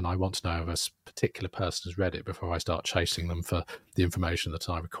message and I want to know if a particular person has read it before I start chasing them for the information that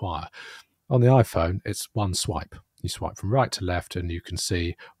I require. On the iPhone, it's one swipe. You swipe from right to left and you can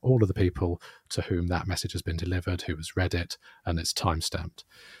see all of the people to whom that message has been delivered, who has read it, and it's time-stamped.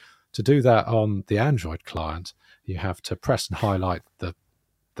 To do that on the Android client, you have to press and highlight the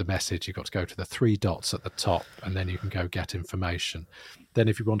message. You've got to go to the three dots at the top, and then you can go get information. Then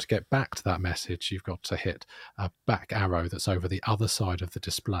if you want to get back to that message, you've got to hit a back arrow that's over the other side of the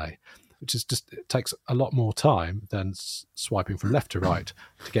display, which is it takes a lot more time than swiping from left to right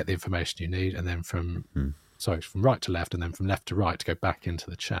to get the information you need, and then from right to left, and then from left to right to go back into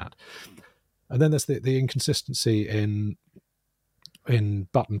the chat. And then there's the inconsistency in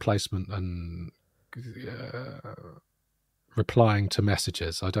button placement and replying to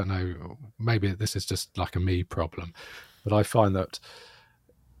messages. I don't know, maybe this is just like a me problem, but I find that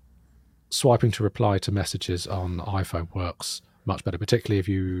swiping to reply to messages on iPhone works much better, particularly if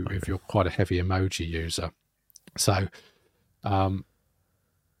you're quite a heavy emoji user. So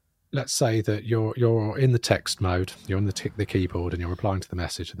let's say that you're in the text mode, you're on the keyboard, and you're replying to the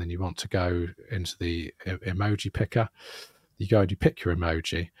message, and then you want to go into the emoji picker. You go and you pick your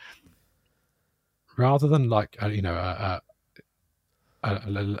emoji, rather than like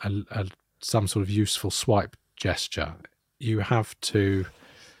some sort of useful swipe gesture. You have to.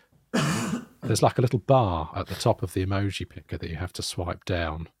 There's like a little bar at the top of the emoji picker that you have to swipe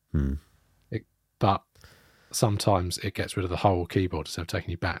down. But sometimes it gets rid of the whole keyboard instead of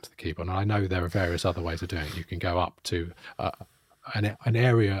taking you back to the keyboard. And I know there are various other ways of doing it. You can go up to an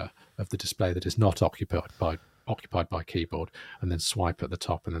area of the display that is not occupied by keyboard, and then swipe at the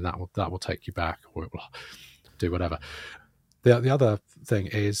top, and then that will take you back, or it will do whatever. The other thing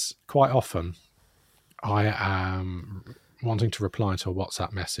is, quite often I am wanting to reply to a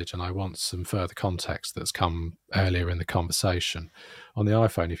WhatsApp message and I want some further context that's come earlier in the conversation. On the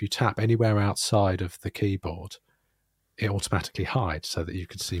iPhone, if you tap anywhere outside of the keyboard, it automatically hides so that you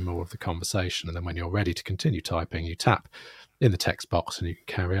can see more of the conversation. And then when you're ready to continue typing, you tap in the text box and you can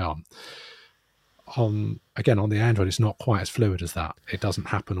carry on. On the Android, it's not quite as fluid as that. It doesn't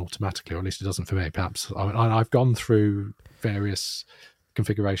happen automatically, or at least it doesn't for me. Perhaps I've gone through various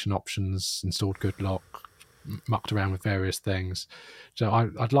configuration options, installed GoodLock, mucked around with various things. So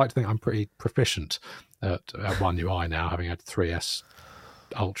I'd like to think I'm pretty proficient at One UI now, having had 3S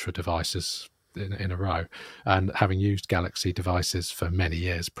Ultra devices in a row, and having used Galaxy devices for many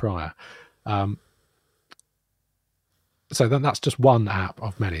years prior. So then that's just one app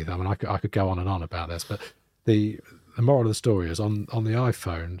of many. I mean, I could go on and on about this, but the moral of the story is on the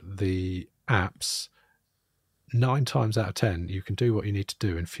iPhone, the apps, 9 times out of 10, you can do what you need to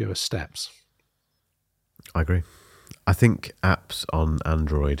do in fewer steps. I agree. I think apps on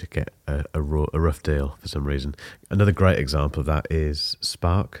Android get a rough deal for some reason. Another great example of that is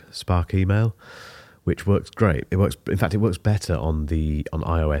Spark Email, which works great. It works better on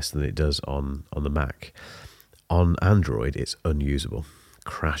iOS than it does on the Mac. On Android, it's unusable.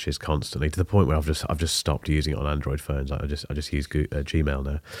 Crashes constantly to the point where I've just stopped using it on Android phones. I just use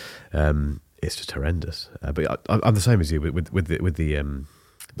Gmail now. It's just horrendous. But I'm the same as you with the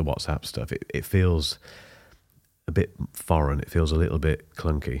WhatsApp stuff. It feels a bit foreign. It feels a little bit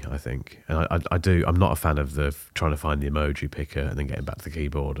clunky, I think. And I'm not a fan of the trying to find the emoji picker and then getting back to the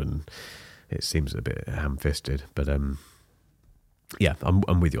keyboard, and it seems a bit ham-fisted. But yeah,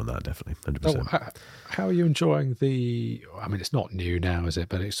 I'm with you on that, definitely, 100%. How are you enjoying the? I mean, it's not new now, is it?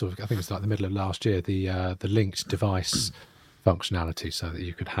 But it's sort of, I think it's like the middle of last year. The linked device functionality, so that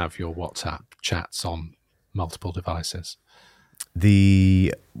you could have your WhatsApp chats on multiple devices.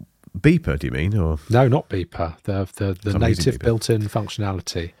 The beeper, do you mean? Or no, not beeper. The native built-in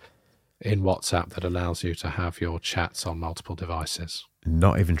functionality in WhatsApp that allows you to have your chats on multiple devices.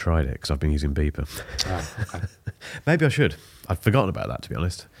 Not even tried it because I've been using beeper. Oh, okay. Maybe I should. I'd forgotten about that, to be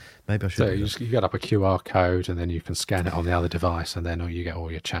honest. Maybe I should. So you get up a QR code and then you can scan it on the other device, and then you get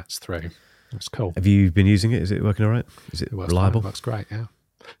all your chats through. That's cool. Have you been using it? Is it working all right? Is it reliable? It works great, yeah.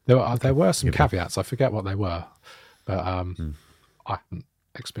 There were some caveats. I forget what they were, but I haven't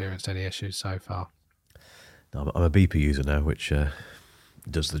experienced any issues so far. No, I'm a beeper user now, which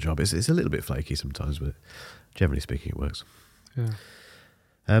does the job. It's a little bit flaky sometimes, but generally speaking, it works. Yeah.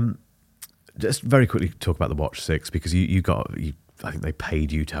 Just very quickly talk about the Watch 6, because I think they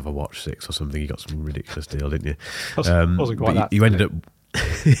paid you to have a Watch 6 or something. You got some ridiculous deal, didn't you? Wasn't quite that. You ended up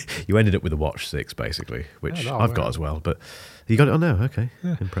you ended up with a Watch 6 basically, which I've got as well. But you got it on now. Okay,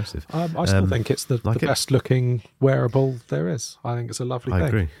 yeah. Impressive. I still think it's the best looking wearable there is. I think it's a lovely thing. I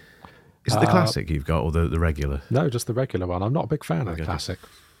agree. Is it the classic you've got, or the regular? No, just the regular one. I'm not a big fan of the classic.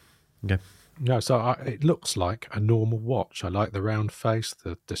 Okay. No, so it looks like a normal watch. I like the round face.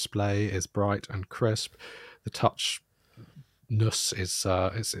 The display is bright and crisp. The touchness is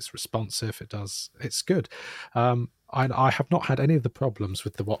it's responsive. It's good. I have not had any of the problems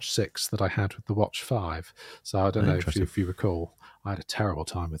with the Watch 6 that I had with the Watch 5. So I don't know if you recall. I had a terrible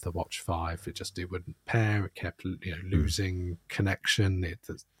time with the Watch 5. It wouldn't pair. It kept losing connection.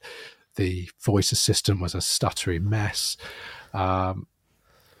 The voice assistant was a stuttery mess.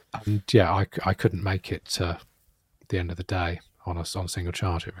 And yeah, I couldn't make it to the end of the day on a single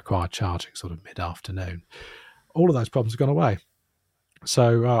charge. It required charging sort of mid-afternoon. All of those problems have gone away.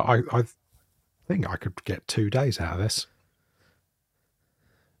 So I think I could get 2 days out of this.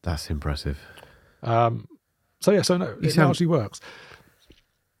 That's impressive. So no, it largely works.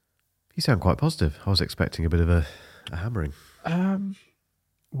 You sound quite positive. I was expecting a bit of a hammering.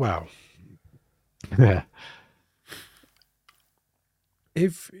 Well, yeah.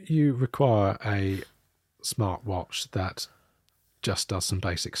 If you require a smartwatch that just does some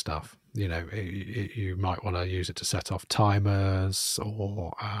basic stuff. You might want to use it to set off timers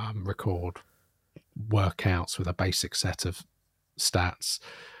or record workouts with a basic set of stats,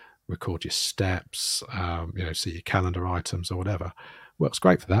 record your steps, see your calendar items or whatever. Works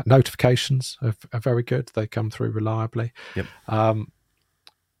great for that. Notifications are very good. They come through reliably. Yep.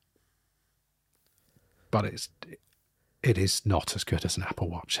 But it is not as good as an Apple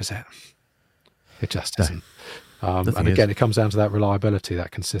Watch, is it? It just isn't. And again, it comes down to that reliability, that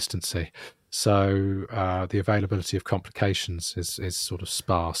consistency. So the availability of complications is sort of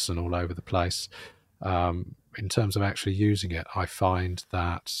sparse and all over the place. In terms of actually using it, I find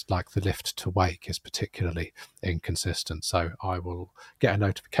that like the lift to wake is particularly inconsistent. So I will get a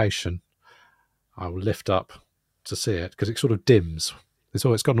notification, I will lift up to see it because it sort of dims. It's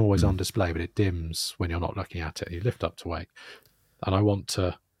got an always on display, but it dims when you're not looking at it. You lift up to wake, and I want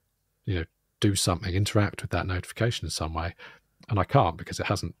to, do something, interact with that notification in some way, and I can't because it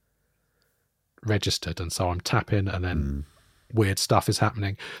hasn't registered. And so I'm tapping, and then weird stuff is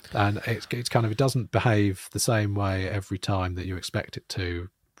happening, and it's kind of, it doesn't behave the same way every time that you expect it to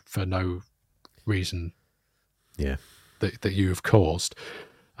for no reason that you have caused.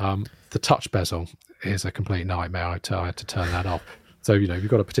 The touch bezel is a complete nightmare. I had to turn that off. So you've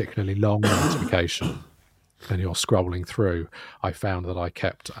got a particularly long notification and you're scrolling through. I found that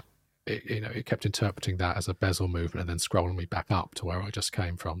it kept interpreting that as a bezel movement and then scrolling me back up to where I just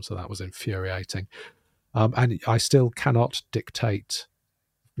came from. So that was infuriating. And I still cannot dictate,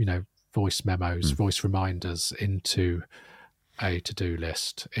 voice memos, voice reminders into a to-do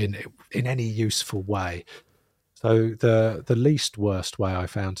list in any useful way. So the least worst way I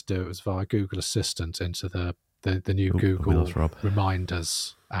found to do it was via Google Assistant into the new Google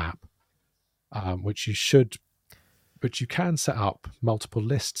Reminders app, which you can set up multiple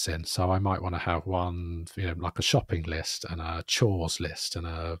lists in. So I might want to have one, like a shopping list and a chores list and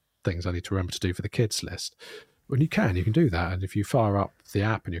a things I need to remember to do for the kids list. When you can do that. And if you fire up the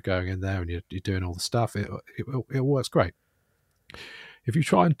app and you're going in there and you're doing all the stuff, it works great. If you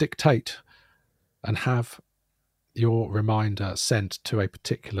try and dictate and have your reminder sent to a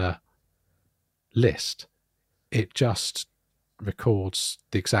particular list, it just records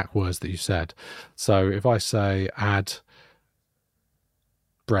the exact words that you said. So if I say add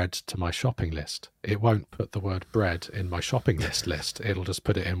bread to my shopping list, it won't put the word bread in my shopping list. It'll just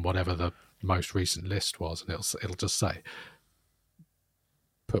put it in whatever the most recent list was, and it'll just say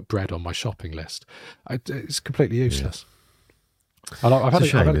put bread on my shopping list. It's completely useless. And I've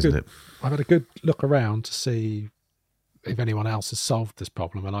had a good look around to see if anyone else has solved this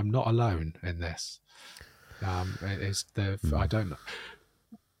problem, and I'm not alone in this. I don't know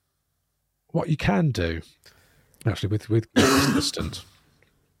what you can do actually with Google Assistant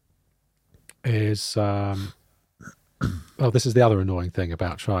is this is the other annoying thing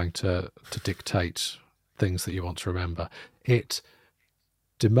about trying to dictate things that you want to remember. It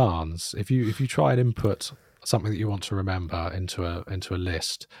demands, if you try and input something that you want to remember into a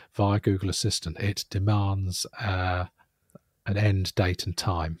list via Google Assistant, it demands an end date and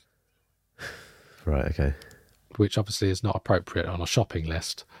time. Right, okay. Which obviously is not appropriate on a shopping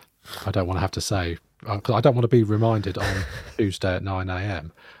list. I don't want to have to say, because I don't want to be reminded on Tuesday at 9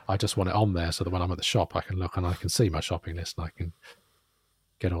 a.m. I just want it on there so that when I'm at the shop, I can look and I can see my shopping list and I can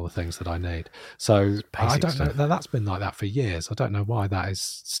get all the things that I need. So I don't know. That's been like that for years. I don't know why that is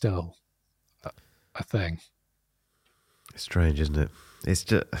still a thing. It's strange, isn't it? It's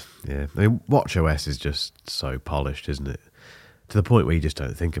just, I mean, WatchOS is just so polished, isn't it? To the point where you just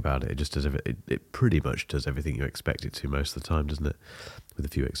don't think about it. It just does it pretty much does everything you expect it to most of the time, doesn't it? With a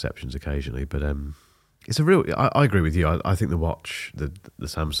few exceptions occasionally. But it's a real. I agree with you. I think the watch, the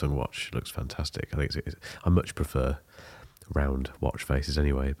Samsung watch, looks fantastic. I think I much prefer round watch faces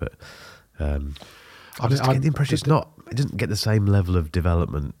anyway. But I get the impression it doesn't get the same level of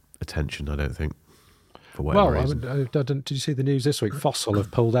development attention. I don't think. For whatever reason. Did you see the news this week? Fossil have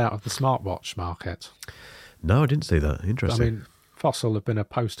pulled out of the smartwatch market. No, I didn't see that. Interesting. I mean, Fossil have been a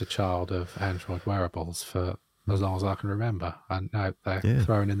poster child of Android wearables for as long as I can remember, and now they're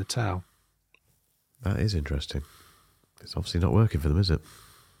throwing in the towel. That is interesting. It's obviously not working for them, is it?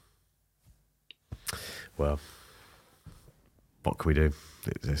 Well, what can we do?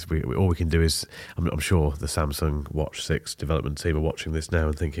 All we can do is, I'm sure the Samsung Watch 6 development team are watching this now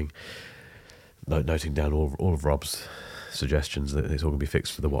and thinking, noting down all of Rob's suggestions that it's all going to be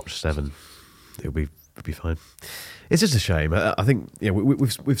fixed for the Watch 7. It'll be fine. It's just a shame. I think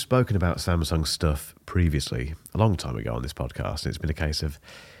we've spoken about Samsung stuff previously a long time ago on this podcast, and it's been a case of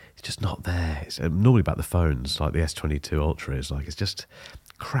it's just not there. It's normally about the phones, like the S22 Ultra is like it's just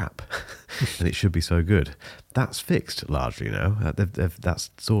crap, and it should be so good. That's fixed largely now. That's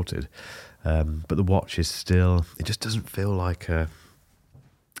sorted. But the watch is still, it just doesn't feel like a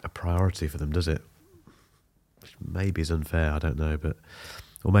priority for them, does it? Which maybe is unfair, I don't know.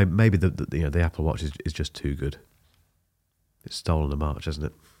 Or maybe the Apple Watch is just too good. It's stolen a march, hasn't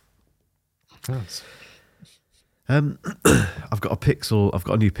it? Yes. I've got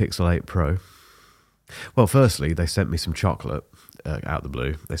a new Pixel 8 Pro. Well, firstly, they sent me some chocolate out the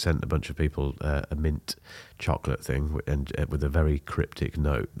blue. They sent a bunch of people a mint chocolate thing, and with a very cryptic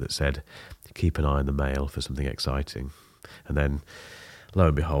note that said, "Keep an eye on the mail for something exciting." And then, lo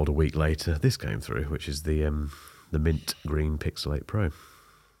and behold, a week later, this came through, which is the mint green Pixel 8 Pro.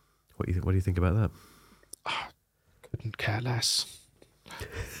 What do you think about that? Couldn't care less.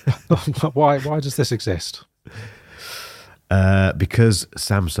 Why does this exist? Because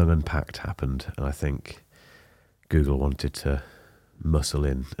Samsung Unpacked happened, and I think Google wanted to muscle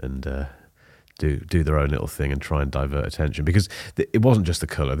in and do their own little thing and try and divert attention. Because it wasn't just the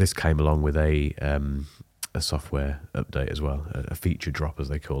colour. This came along with a software update as well, a feature drop as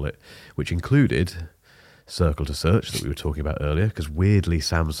they call it, which included Circle to Search that we were talking about earlier. Because weirdly,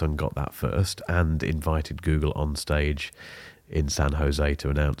 Samsung got that first and invited Google on stage in San Jose to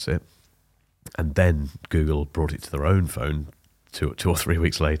announce it. And then Google brought it to their own phone two or 3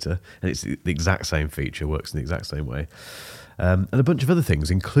 weeks later, and it's the exact same feature, works in the exact same way. And a bunch of other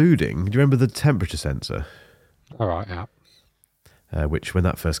things, including, do you remember the temperature sensor? All right, yeah. Which, when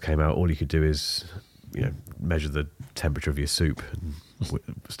that first came out, all you could do is, measure the temperature of your soup and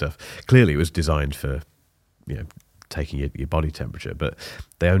stuff. Clearly, it was designed for, taking your body temperature, but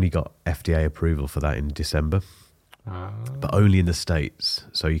they only got FDA approval for that in December. But only in the States,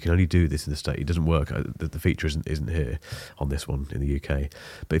 so you can only do this in the States. It doesn't work. The feature isn't here on this one in the UK.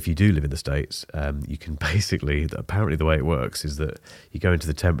 But if you do live in the States, you can basically, apparently the way it works is that you go into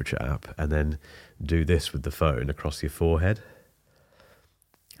the temperature app and then do this with the phone across your forehead,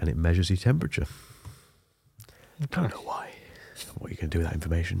 and it measures your temperature. I don't know what you can do with that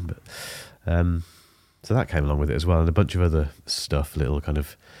information, but so that came along with it as well, and a bunch of other stuff, little kind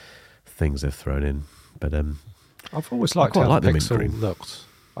of things they've thrown in, but. I've always liked how the Pixel looked.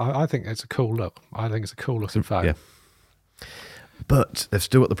 I think it's a cool look. I think it's a cool looking phone. Yeah. But they've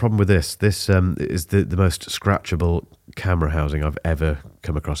still got the problem with this. This is the most scratchable camera housing I've ever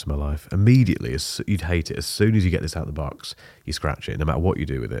come across in my life. Immediately, you'd hate it. As soon as you get this out of the box, you scratch it. No matter what you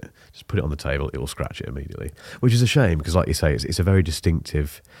do with it, just put it on the table, it will scratch it immediately. Which is a shame, because like you say, it's a very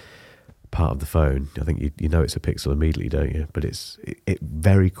distinctive part of the phone. I think you know it's a Pixel immediately, don't you? But it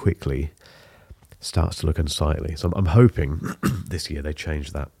very quickly starts to look unsightly. So I'm hoping this year they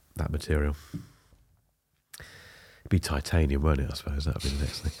change that material. It'd be titanium, won't it? I suppose that would be the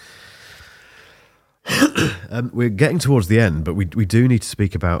next thing. We're getting towards the end, but we do need to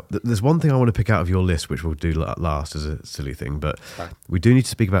speak about. There's one thing I want to pick out of your list, which we'll do last as a silly thing, but we do need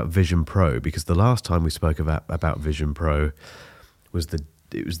to speak about Vision Pro, because the last time we spoke about Vision Pro was the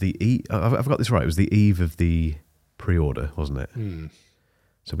eve. I've got this right. It was the eve of the pre-order, wasn't it?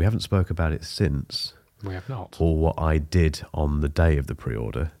 So we haven't spoke about it since. We have not. Or what I did on the day of the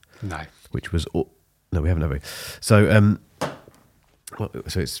pre-order. No. Which was... No, we haven't, have we? So,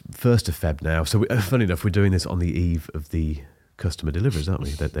 so it's 1st of Feb now. So, funny enough, we're doing this on the eve of the customer deliveries, aren't we?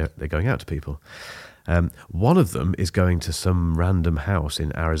 They're going out to people. One of them is going to some random house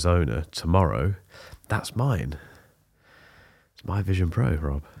in Arizona tomorrow. That's mine. It's my Vision Pro,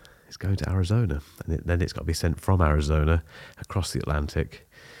 Rob. It's going to Arizona. And then it's got to be sent from Arizona across the Atlantic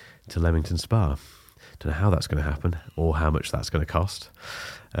to Leamington Spa. Don't know how that's going to happen or how much that's going to cost.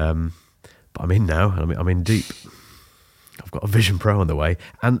 But I'm in now. I'm in deep. I've got a Vision Pro on the way.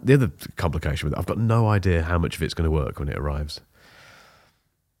 And the other complication with it, I've got no idea how much of it's going to work when it arrives.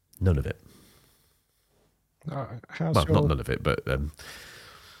 None of it. Not none of it, but...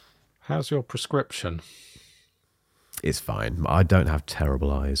 how's your prescription? It's fine. I don't have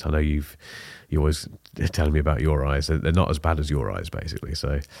terrible eyes. I know you're always telling me about your eyes. They're not as bad as your eyes, basically.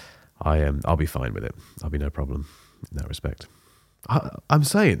 So I'll be fine with it. I'll be no problem in that respect. I'm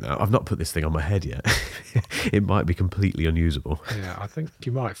saying that. I've not put this thing on my head yet. It might be completely unusable. Yeah, I think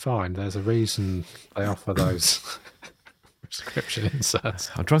you might find there's a reason they offer those prescription inserts.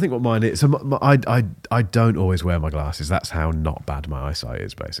 I'm trying to think what mine is. So I don't always wear my glasses. That's how not bad my eyesight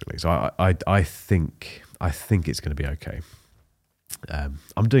is, basically. So I think it's going to be okay.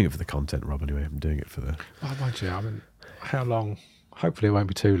 I'm doing it for the content, Rob, anyway. I'm doing it for the... Oh, mind you, I mean, how long? Hopefully it won't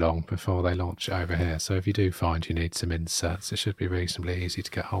be too long before they launch it over here. So if you do find you need some inserts, it should be reasonably easy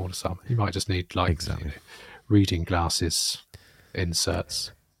to get hold of some. You might just need, like, exactly. Reading glasses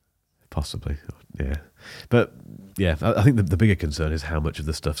inserts. Possibly. Yeah, but yeah, I think the bigger concern is how much of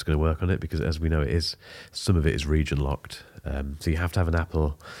the stuff's going to work on it, because as we know, some of it is region locked. So you have to have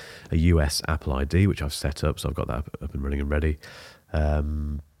a US Apple ID, which I've set up, so I've got that up and running and ready.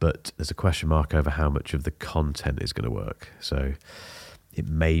 But there's a question mark over how much of the content is going to work. So it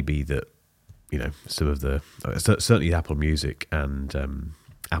may be that, some of the certainly Apple Music and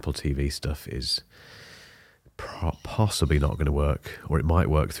Apple TV stuff is possibly not going to work, or it might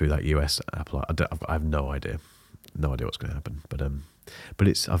work through that US Apple. I have no idea what's going to happen. But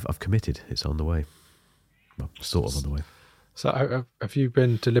I've committed. It's on the way. Well, sort of on the way. So have you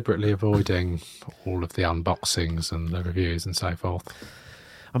been deliberately avoiding all of the unboxings and the reviews and so forth?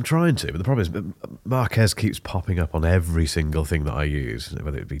 I'm trying to, but the problem is Marques keeps popping up on every single thing that I use,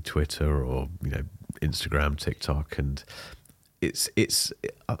 whether it be Twitter or Instagram, TikTok, and it's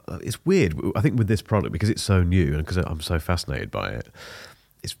weird. I think with this product, because it's so new and because I'm so fascinated by it,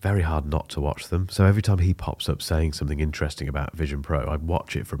 it's very hard not to watch them. So every time he pops up saying something interesting about Vision Pro, I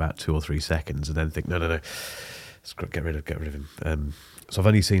watch it for about 2 or 3 seconds and then think, no, let's get rid of him. So I've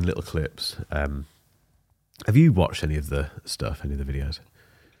only seen little clips. Have you watched any of the stuff, any of the videos?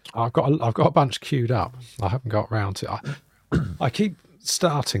 I've got a bunch queued up. I haven't got round to it. I keep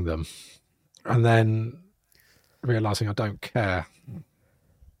starting them and then realizing I don't care.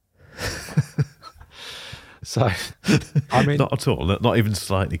 So, I mean, not at all. Not even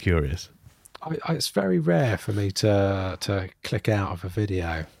slightly curious. It's very rare for me to click out of a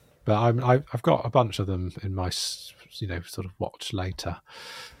video, but I've got a bunch of them in my sort of watch later.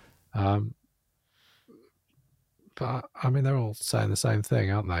 But I mean, they're all saying the same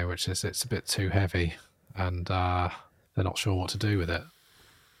thing, aren't they? Which is it's a bit too heavy, and they're not sure what to do with it.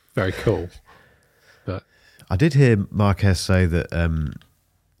 Very cool, but I did hear Marques say that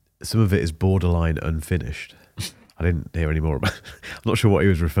some of it is borderline unfinished. I didn't hear any more about it. I'm not sure what he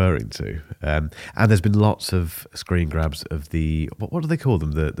was referring to. And there's been lots of screen grabs of the what do they call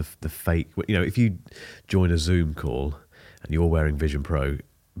them? The fake. If you join a Zoom call and you're wearing Vision Pro,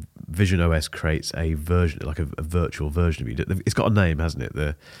 Vision OS creates a version, like a virtual version of you. It's got a name, hasn't it?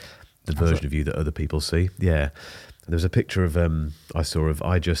 The version of you that other people see. Yeah. And there's a picture of I saw of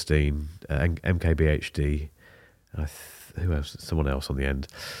iJustine, MKBHD, who else? Someone else on the end,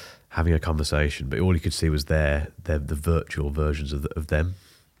 having a conversation, but all you could see was the virtual versions of them.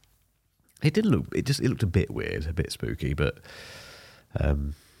 It didn't look. It looked a bit weird, a bit spooky, but I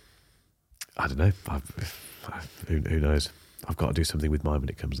don't know. Who knows? I've got to do something with mine when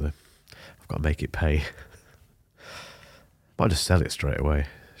it comes there. I've got to make it pay. Might just sell it straight away.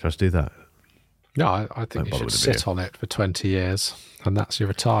 Should I just do that? No, I think you should sit on it for 20 years, and that's your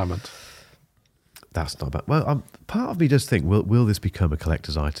retirement. That's not bad. Well, part of me does think, will this become a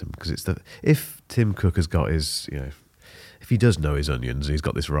collector's item? Because if Tim Cook has got his, if he does know his onions and he's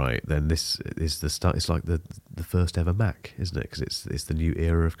got this right, then this is the start. It's like the first ever Mac, isn't it? Because it's the new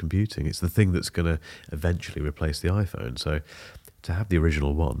era of computing. It's the thing that's going to eventually replace the iPhone. So to have the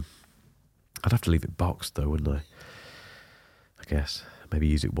original one, I'd have to leave it boxed though, wouldn't I? I guess maybe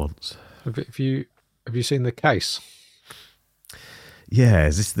use it once. Have you seen the case? Yeah,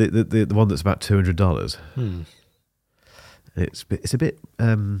 is this the one that's about $200? It's a bit.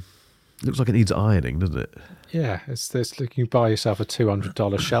 Looks like it needs ironing, doesn't it? Yeah, it's like you can buy yourself a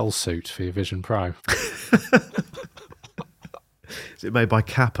 $200 shell suit for your Vision Pro. Is it made by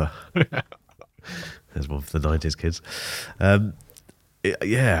Kappa? There's one for the 90s kids.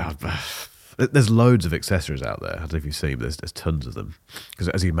 Yeah, there's loads of accessories out there. I don't know if you've seen, but there's tons of them. Because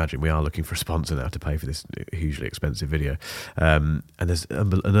as you imagine, we are looking for a sponsor now to pay for this hugely expensive video. And there's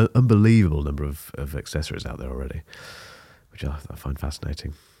an unbelievable number of accessories out there already, which I find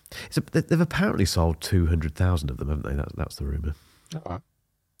fascinating. They've apparently sold 200,000 of them, haven't they? That's the rumour.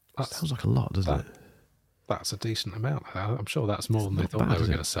 That sounds like a lot, doesn't it? That's a decent amount. I'm sure that's more than they thought they were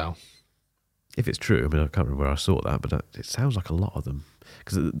going to sell. If it's true, I mean, I can't remember where I saw that, but it sounds like a lot of them.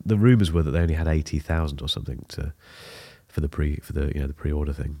 Because the rumours were that they only had 80,000 or something for the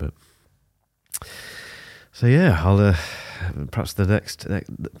pre-order thing. But so yeah, I'll perhaps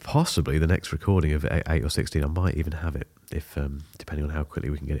possibly the next recording of 8 or 16, I might even have it if depending on how quickly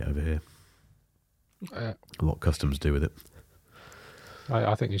we can get it over here. And what customs do with it.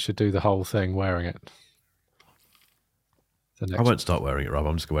 I think you should do the whole thing wearing it. I won't start wearing it, Rob.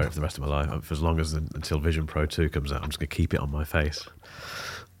 I'm just going to wear it for the rest of my life. For as long as until Vision Pro 2 comes out, I'm just going to keep it on my face.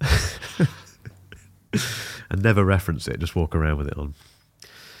 And never reference it, just walk around with it on.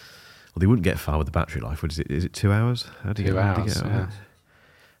 Well, they wouldn't get far with the battery life. Is it 2 hours? How do you 2 hours, get yeah. You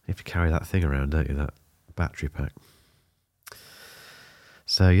have to carry that thing around, don't you, that battery pack.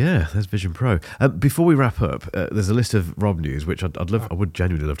 So yeah, there's Vision Pro. Before we wrap up, there's a list of Rob news, which I would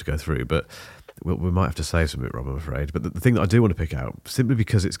genuinely love to go through, but we might have to save some of it, Rob, I'm afraid. But the thing that I do want to pick out, simply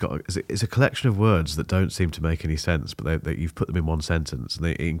because it's a collection of words that don't seem to make any sense, but you've put them in one sentence, and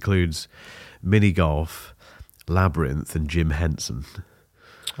it includes mini golf, labyrinth, and Jim Henson.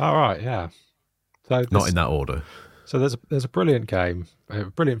 All right, yeah. So not in that order. So there's a brilliant game, a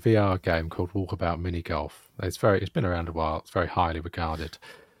brilliant VR game called Walkabout Mini Golf. It's been around a while. It's very highly regarded,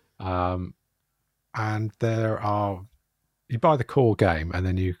 and you buy the core game, and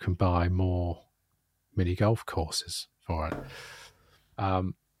then you can buy more mini golf courses for it.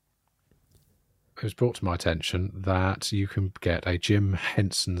 It was brought to my attention that you can get a Jim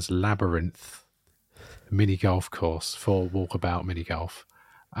Henson's Labyrinth mini golf course for Walkabout Mini Golf,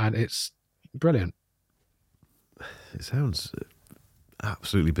 and it's brilliant. It sounds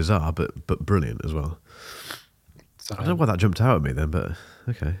absolutely bizarre, but brilliant as well. So, I don't know why that jumped out at me then, but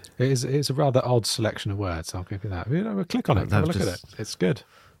okay. It's a rather odd selection of words. I'll give you that. Click on it. Have a look at it. It's good.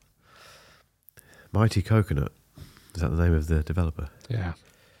 Mighty Coconut. Is that the name of the developer? Yeah.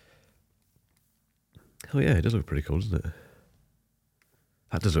 Oh yeah, it does look pretty cool, doesn't it?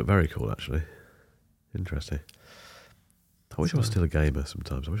 That does look very cool, actually. Interesting. I wish I was still a gamer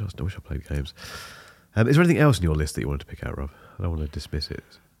sometimes. I wish I played games. Is there anything else in your list that you wanted to pick out, Rob? I don't want to dismiss it.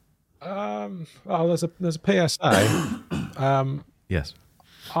 There's a PSA. Yes.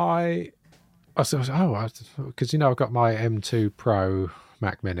 Because I've got my M2 Pro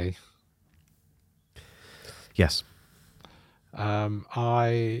Mac Mini. Yes.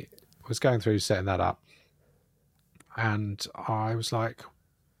 I was going through setting that up, and I was like,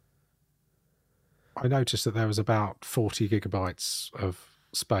 I noticed that there was about 40 gigabytes of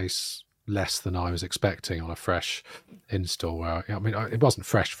space less than I was expecting on a fresh install. It wasn't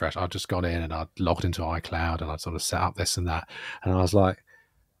fresh. I'd just gone in and I'd logged into iCloud and I'd sort of set up this and that. And I was like,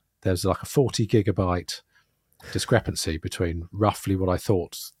 there's like a 40 gigabyte discrepancy between roughly what I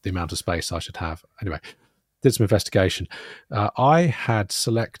thought the amount of space I should have. Anyway, did some investigation. I had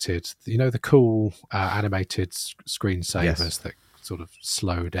selected, the cool animated screensavers that sort of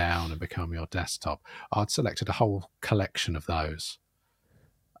slow down and become your desktop. I'd selected a whole collection of those.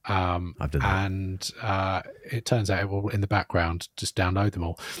 I've done that. And it turns out it will, in the background, just download them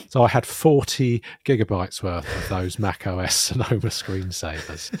all. So I had 40 gigabytes worth of those Mac OS Sonoma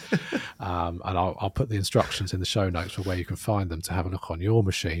screensavers. And I'll put the instructions in the show notes for where you can find them to have a look on your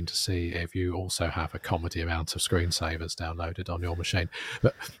machine to see if you also have a comedy amount of screensavers downloaded on your machine.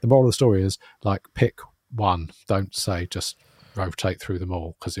 But the moral of the story is, pick one. Don't say just rotate through them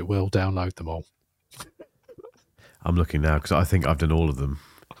all, because it will download them all. I'm looking now because I think I've done all of them.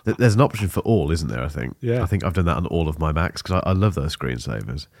 There's an option for all, isn't there? I think. Yeah. I think I've done that on all of my Macs because I love those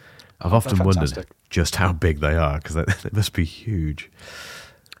screensavers. I've often wondered just how big they are because they must be huge.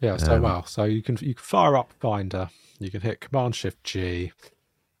 Yeah. So you can fire up Finder. You can hit Command-Shift-G,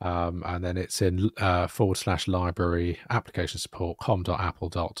 and then it's in /library application support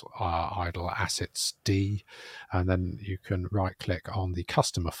com.apple.idle assets D, and then you can right click on the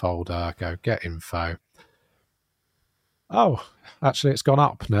customer folder, go get info. Oh, actually, it's gone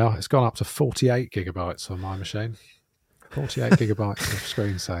up now. It's gone up to 48 gigabytes on my machine. 48 gigabytes of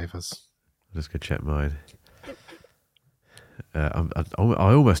screensavers. I'm just going to check mine. I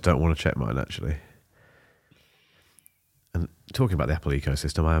almost don't want to check mine, actually. And talking about the Apple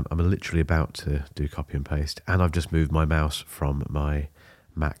ecosystem, I'm literally about to do copy and paste, and I've just moved my mouse from my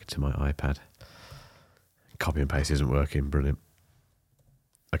Mac to my iPad. Copy and paste isn't working. Brilliant.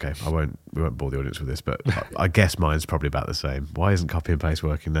 Okay, we won't bore the audience with this, but I guess mine's probably about the same. Why isn't copy and paste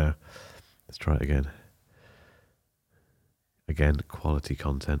working now? Let's try it again. Again, quality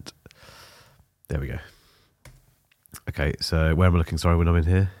content. There we go. Okay, so where am I looking? Sorry, when I'm in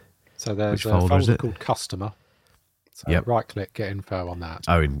here? So there's a folder called Customer. So right-click, get info on that.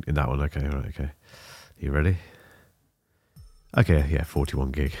 Oh, in that one. Okay, right, okay. You ready? Okay, yeah,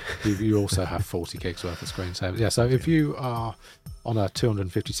 41 gig. You also have 40 gigs worth of screensavers. Yeah, so if you are on a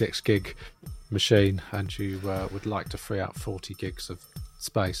 256 gig machine and you would like to free up 40 gigs of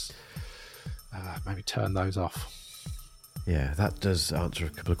space, maybe turn those off. Yeah, that does answer a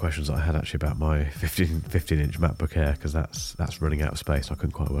couple of questions that I had actually about my 15-inch MacBook Air, because that's running out of space. I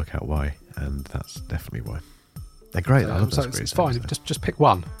couldn't quite work out why, and that's definitely why. They're great. I love those screensavers. It's fine. Just pick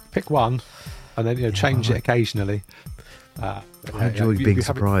one. Pick one, and then change it occasionally. I enjoy being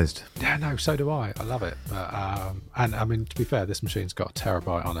surprised. Yeah, no, so do I. I love it. And I mean, to be fair, this machine's got a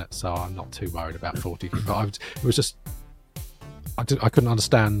terabyte on it, so I'm not too worried about 40 gig. But it was just, I couldn't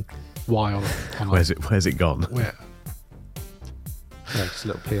understand why on where's it gone? Yeah, just a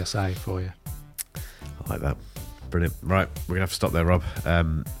little PSA for you. I like that. Brilliant. Right, we're gonna have to stop there, Rob.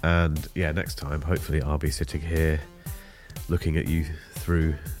 And yeah, next time, hopefully, I'll be sitting here looking at you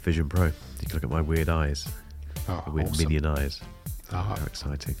through Vision Pro. You can look at my weird eyes. Oh, Weird awesome. minion eyes. Oh, How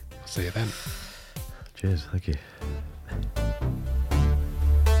exciting. see you then. Cheers. Thank you.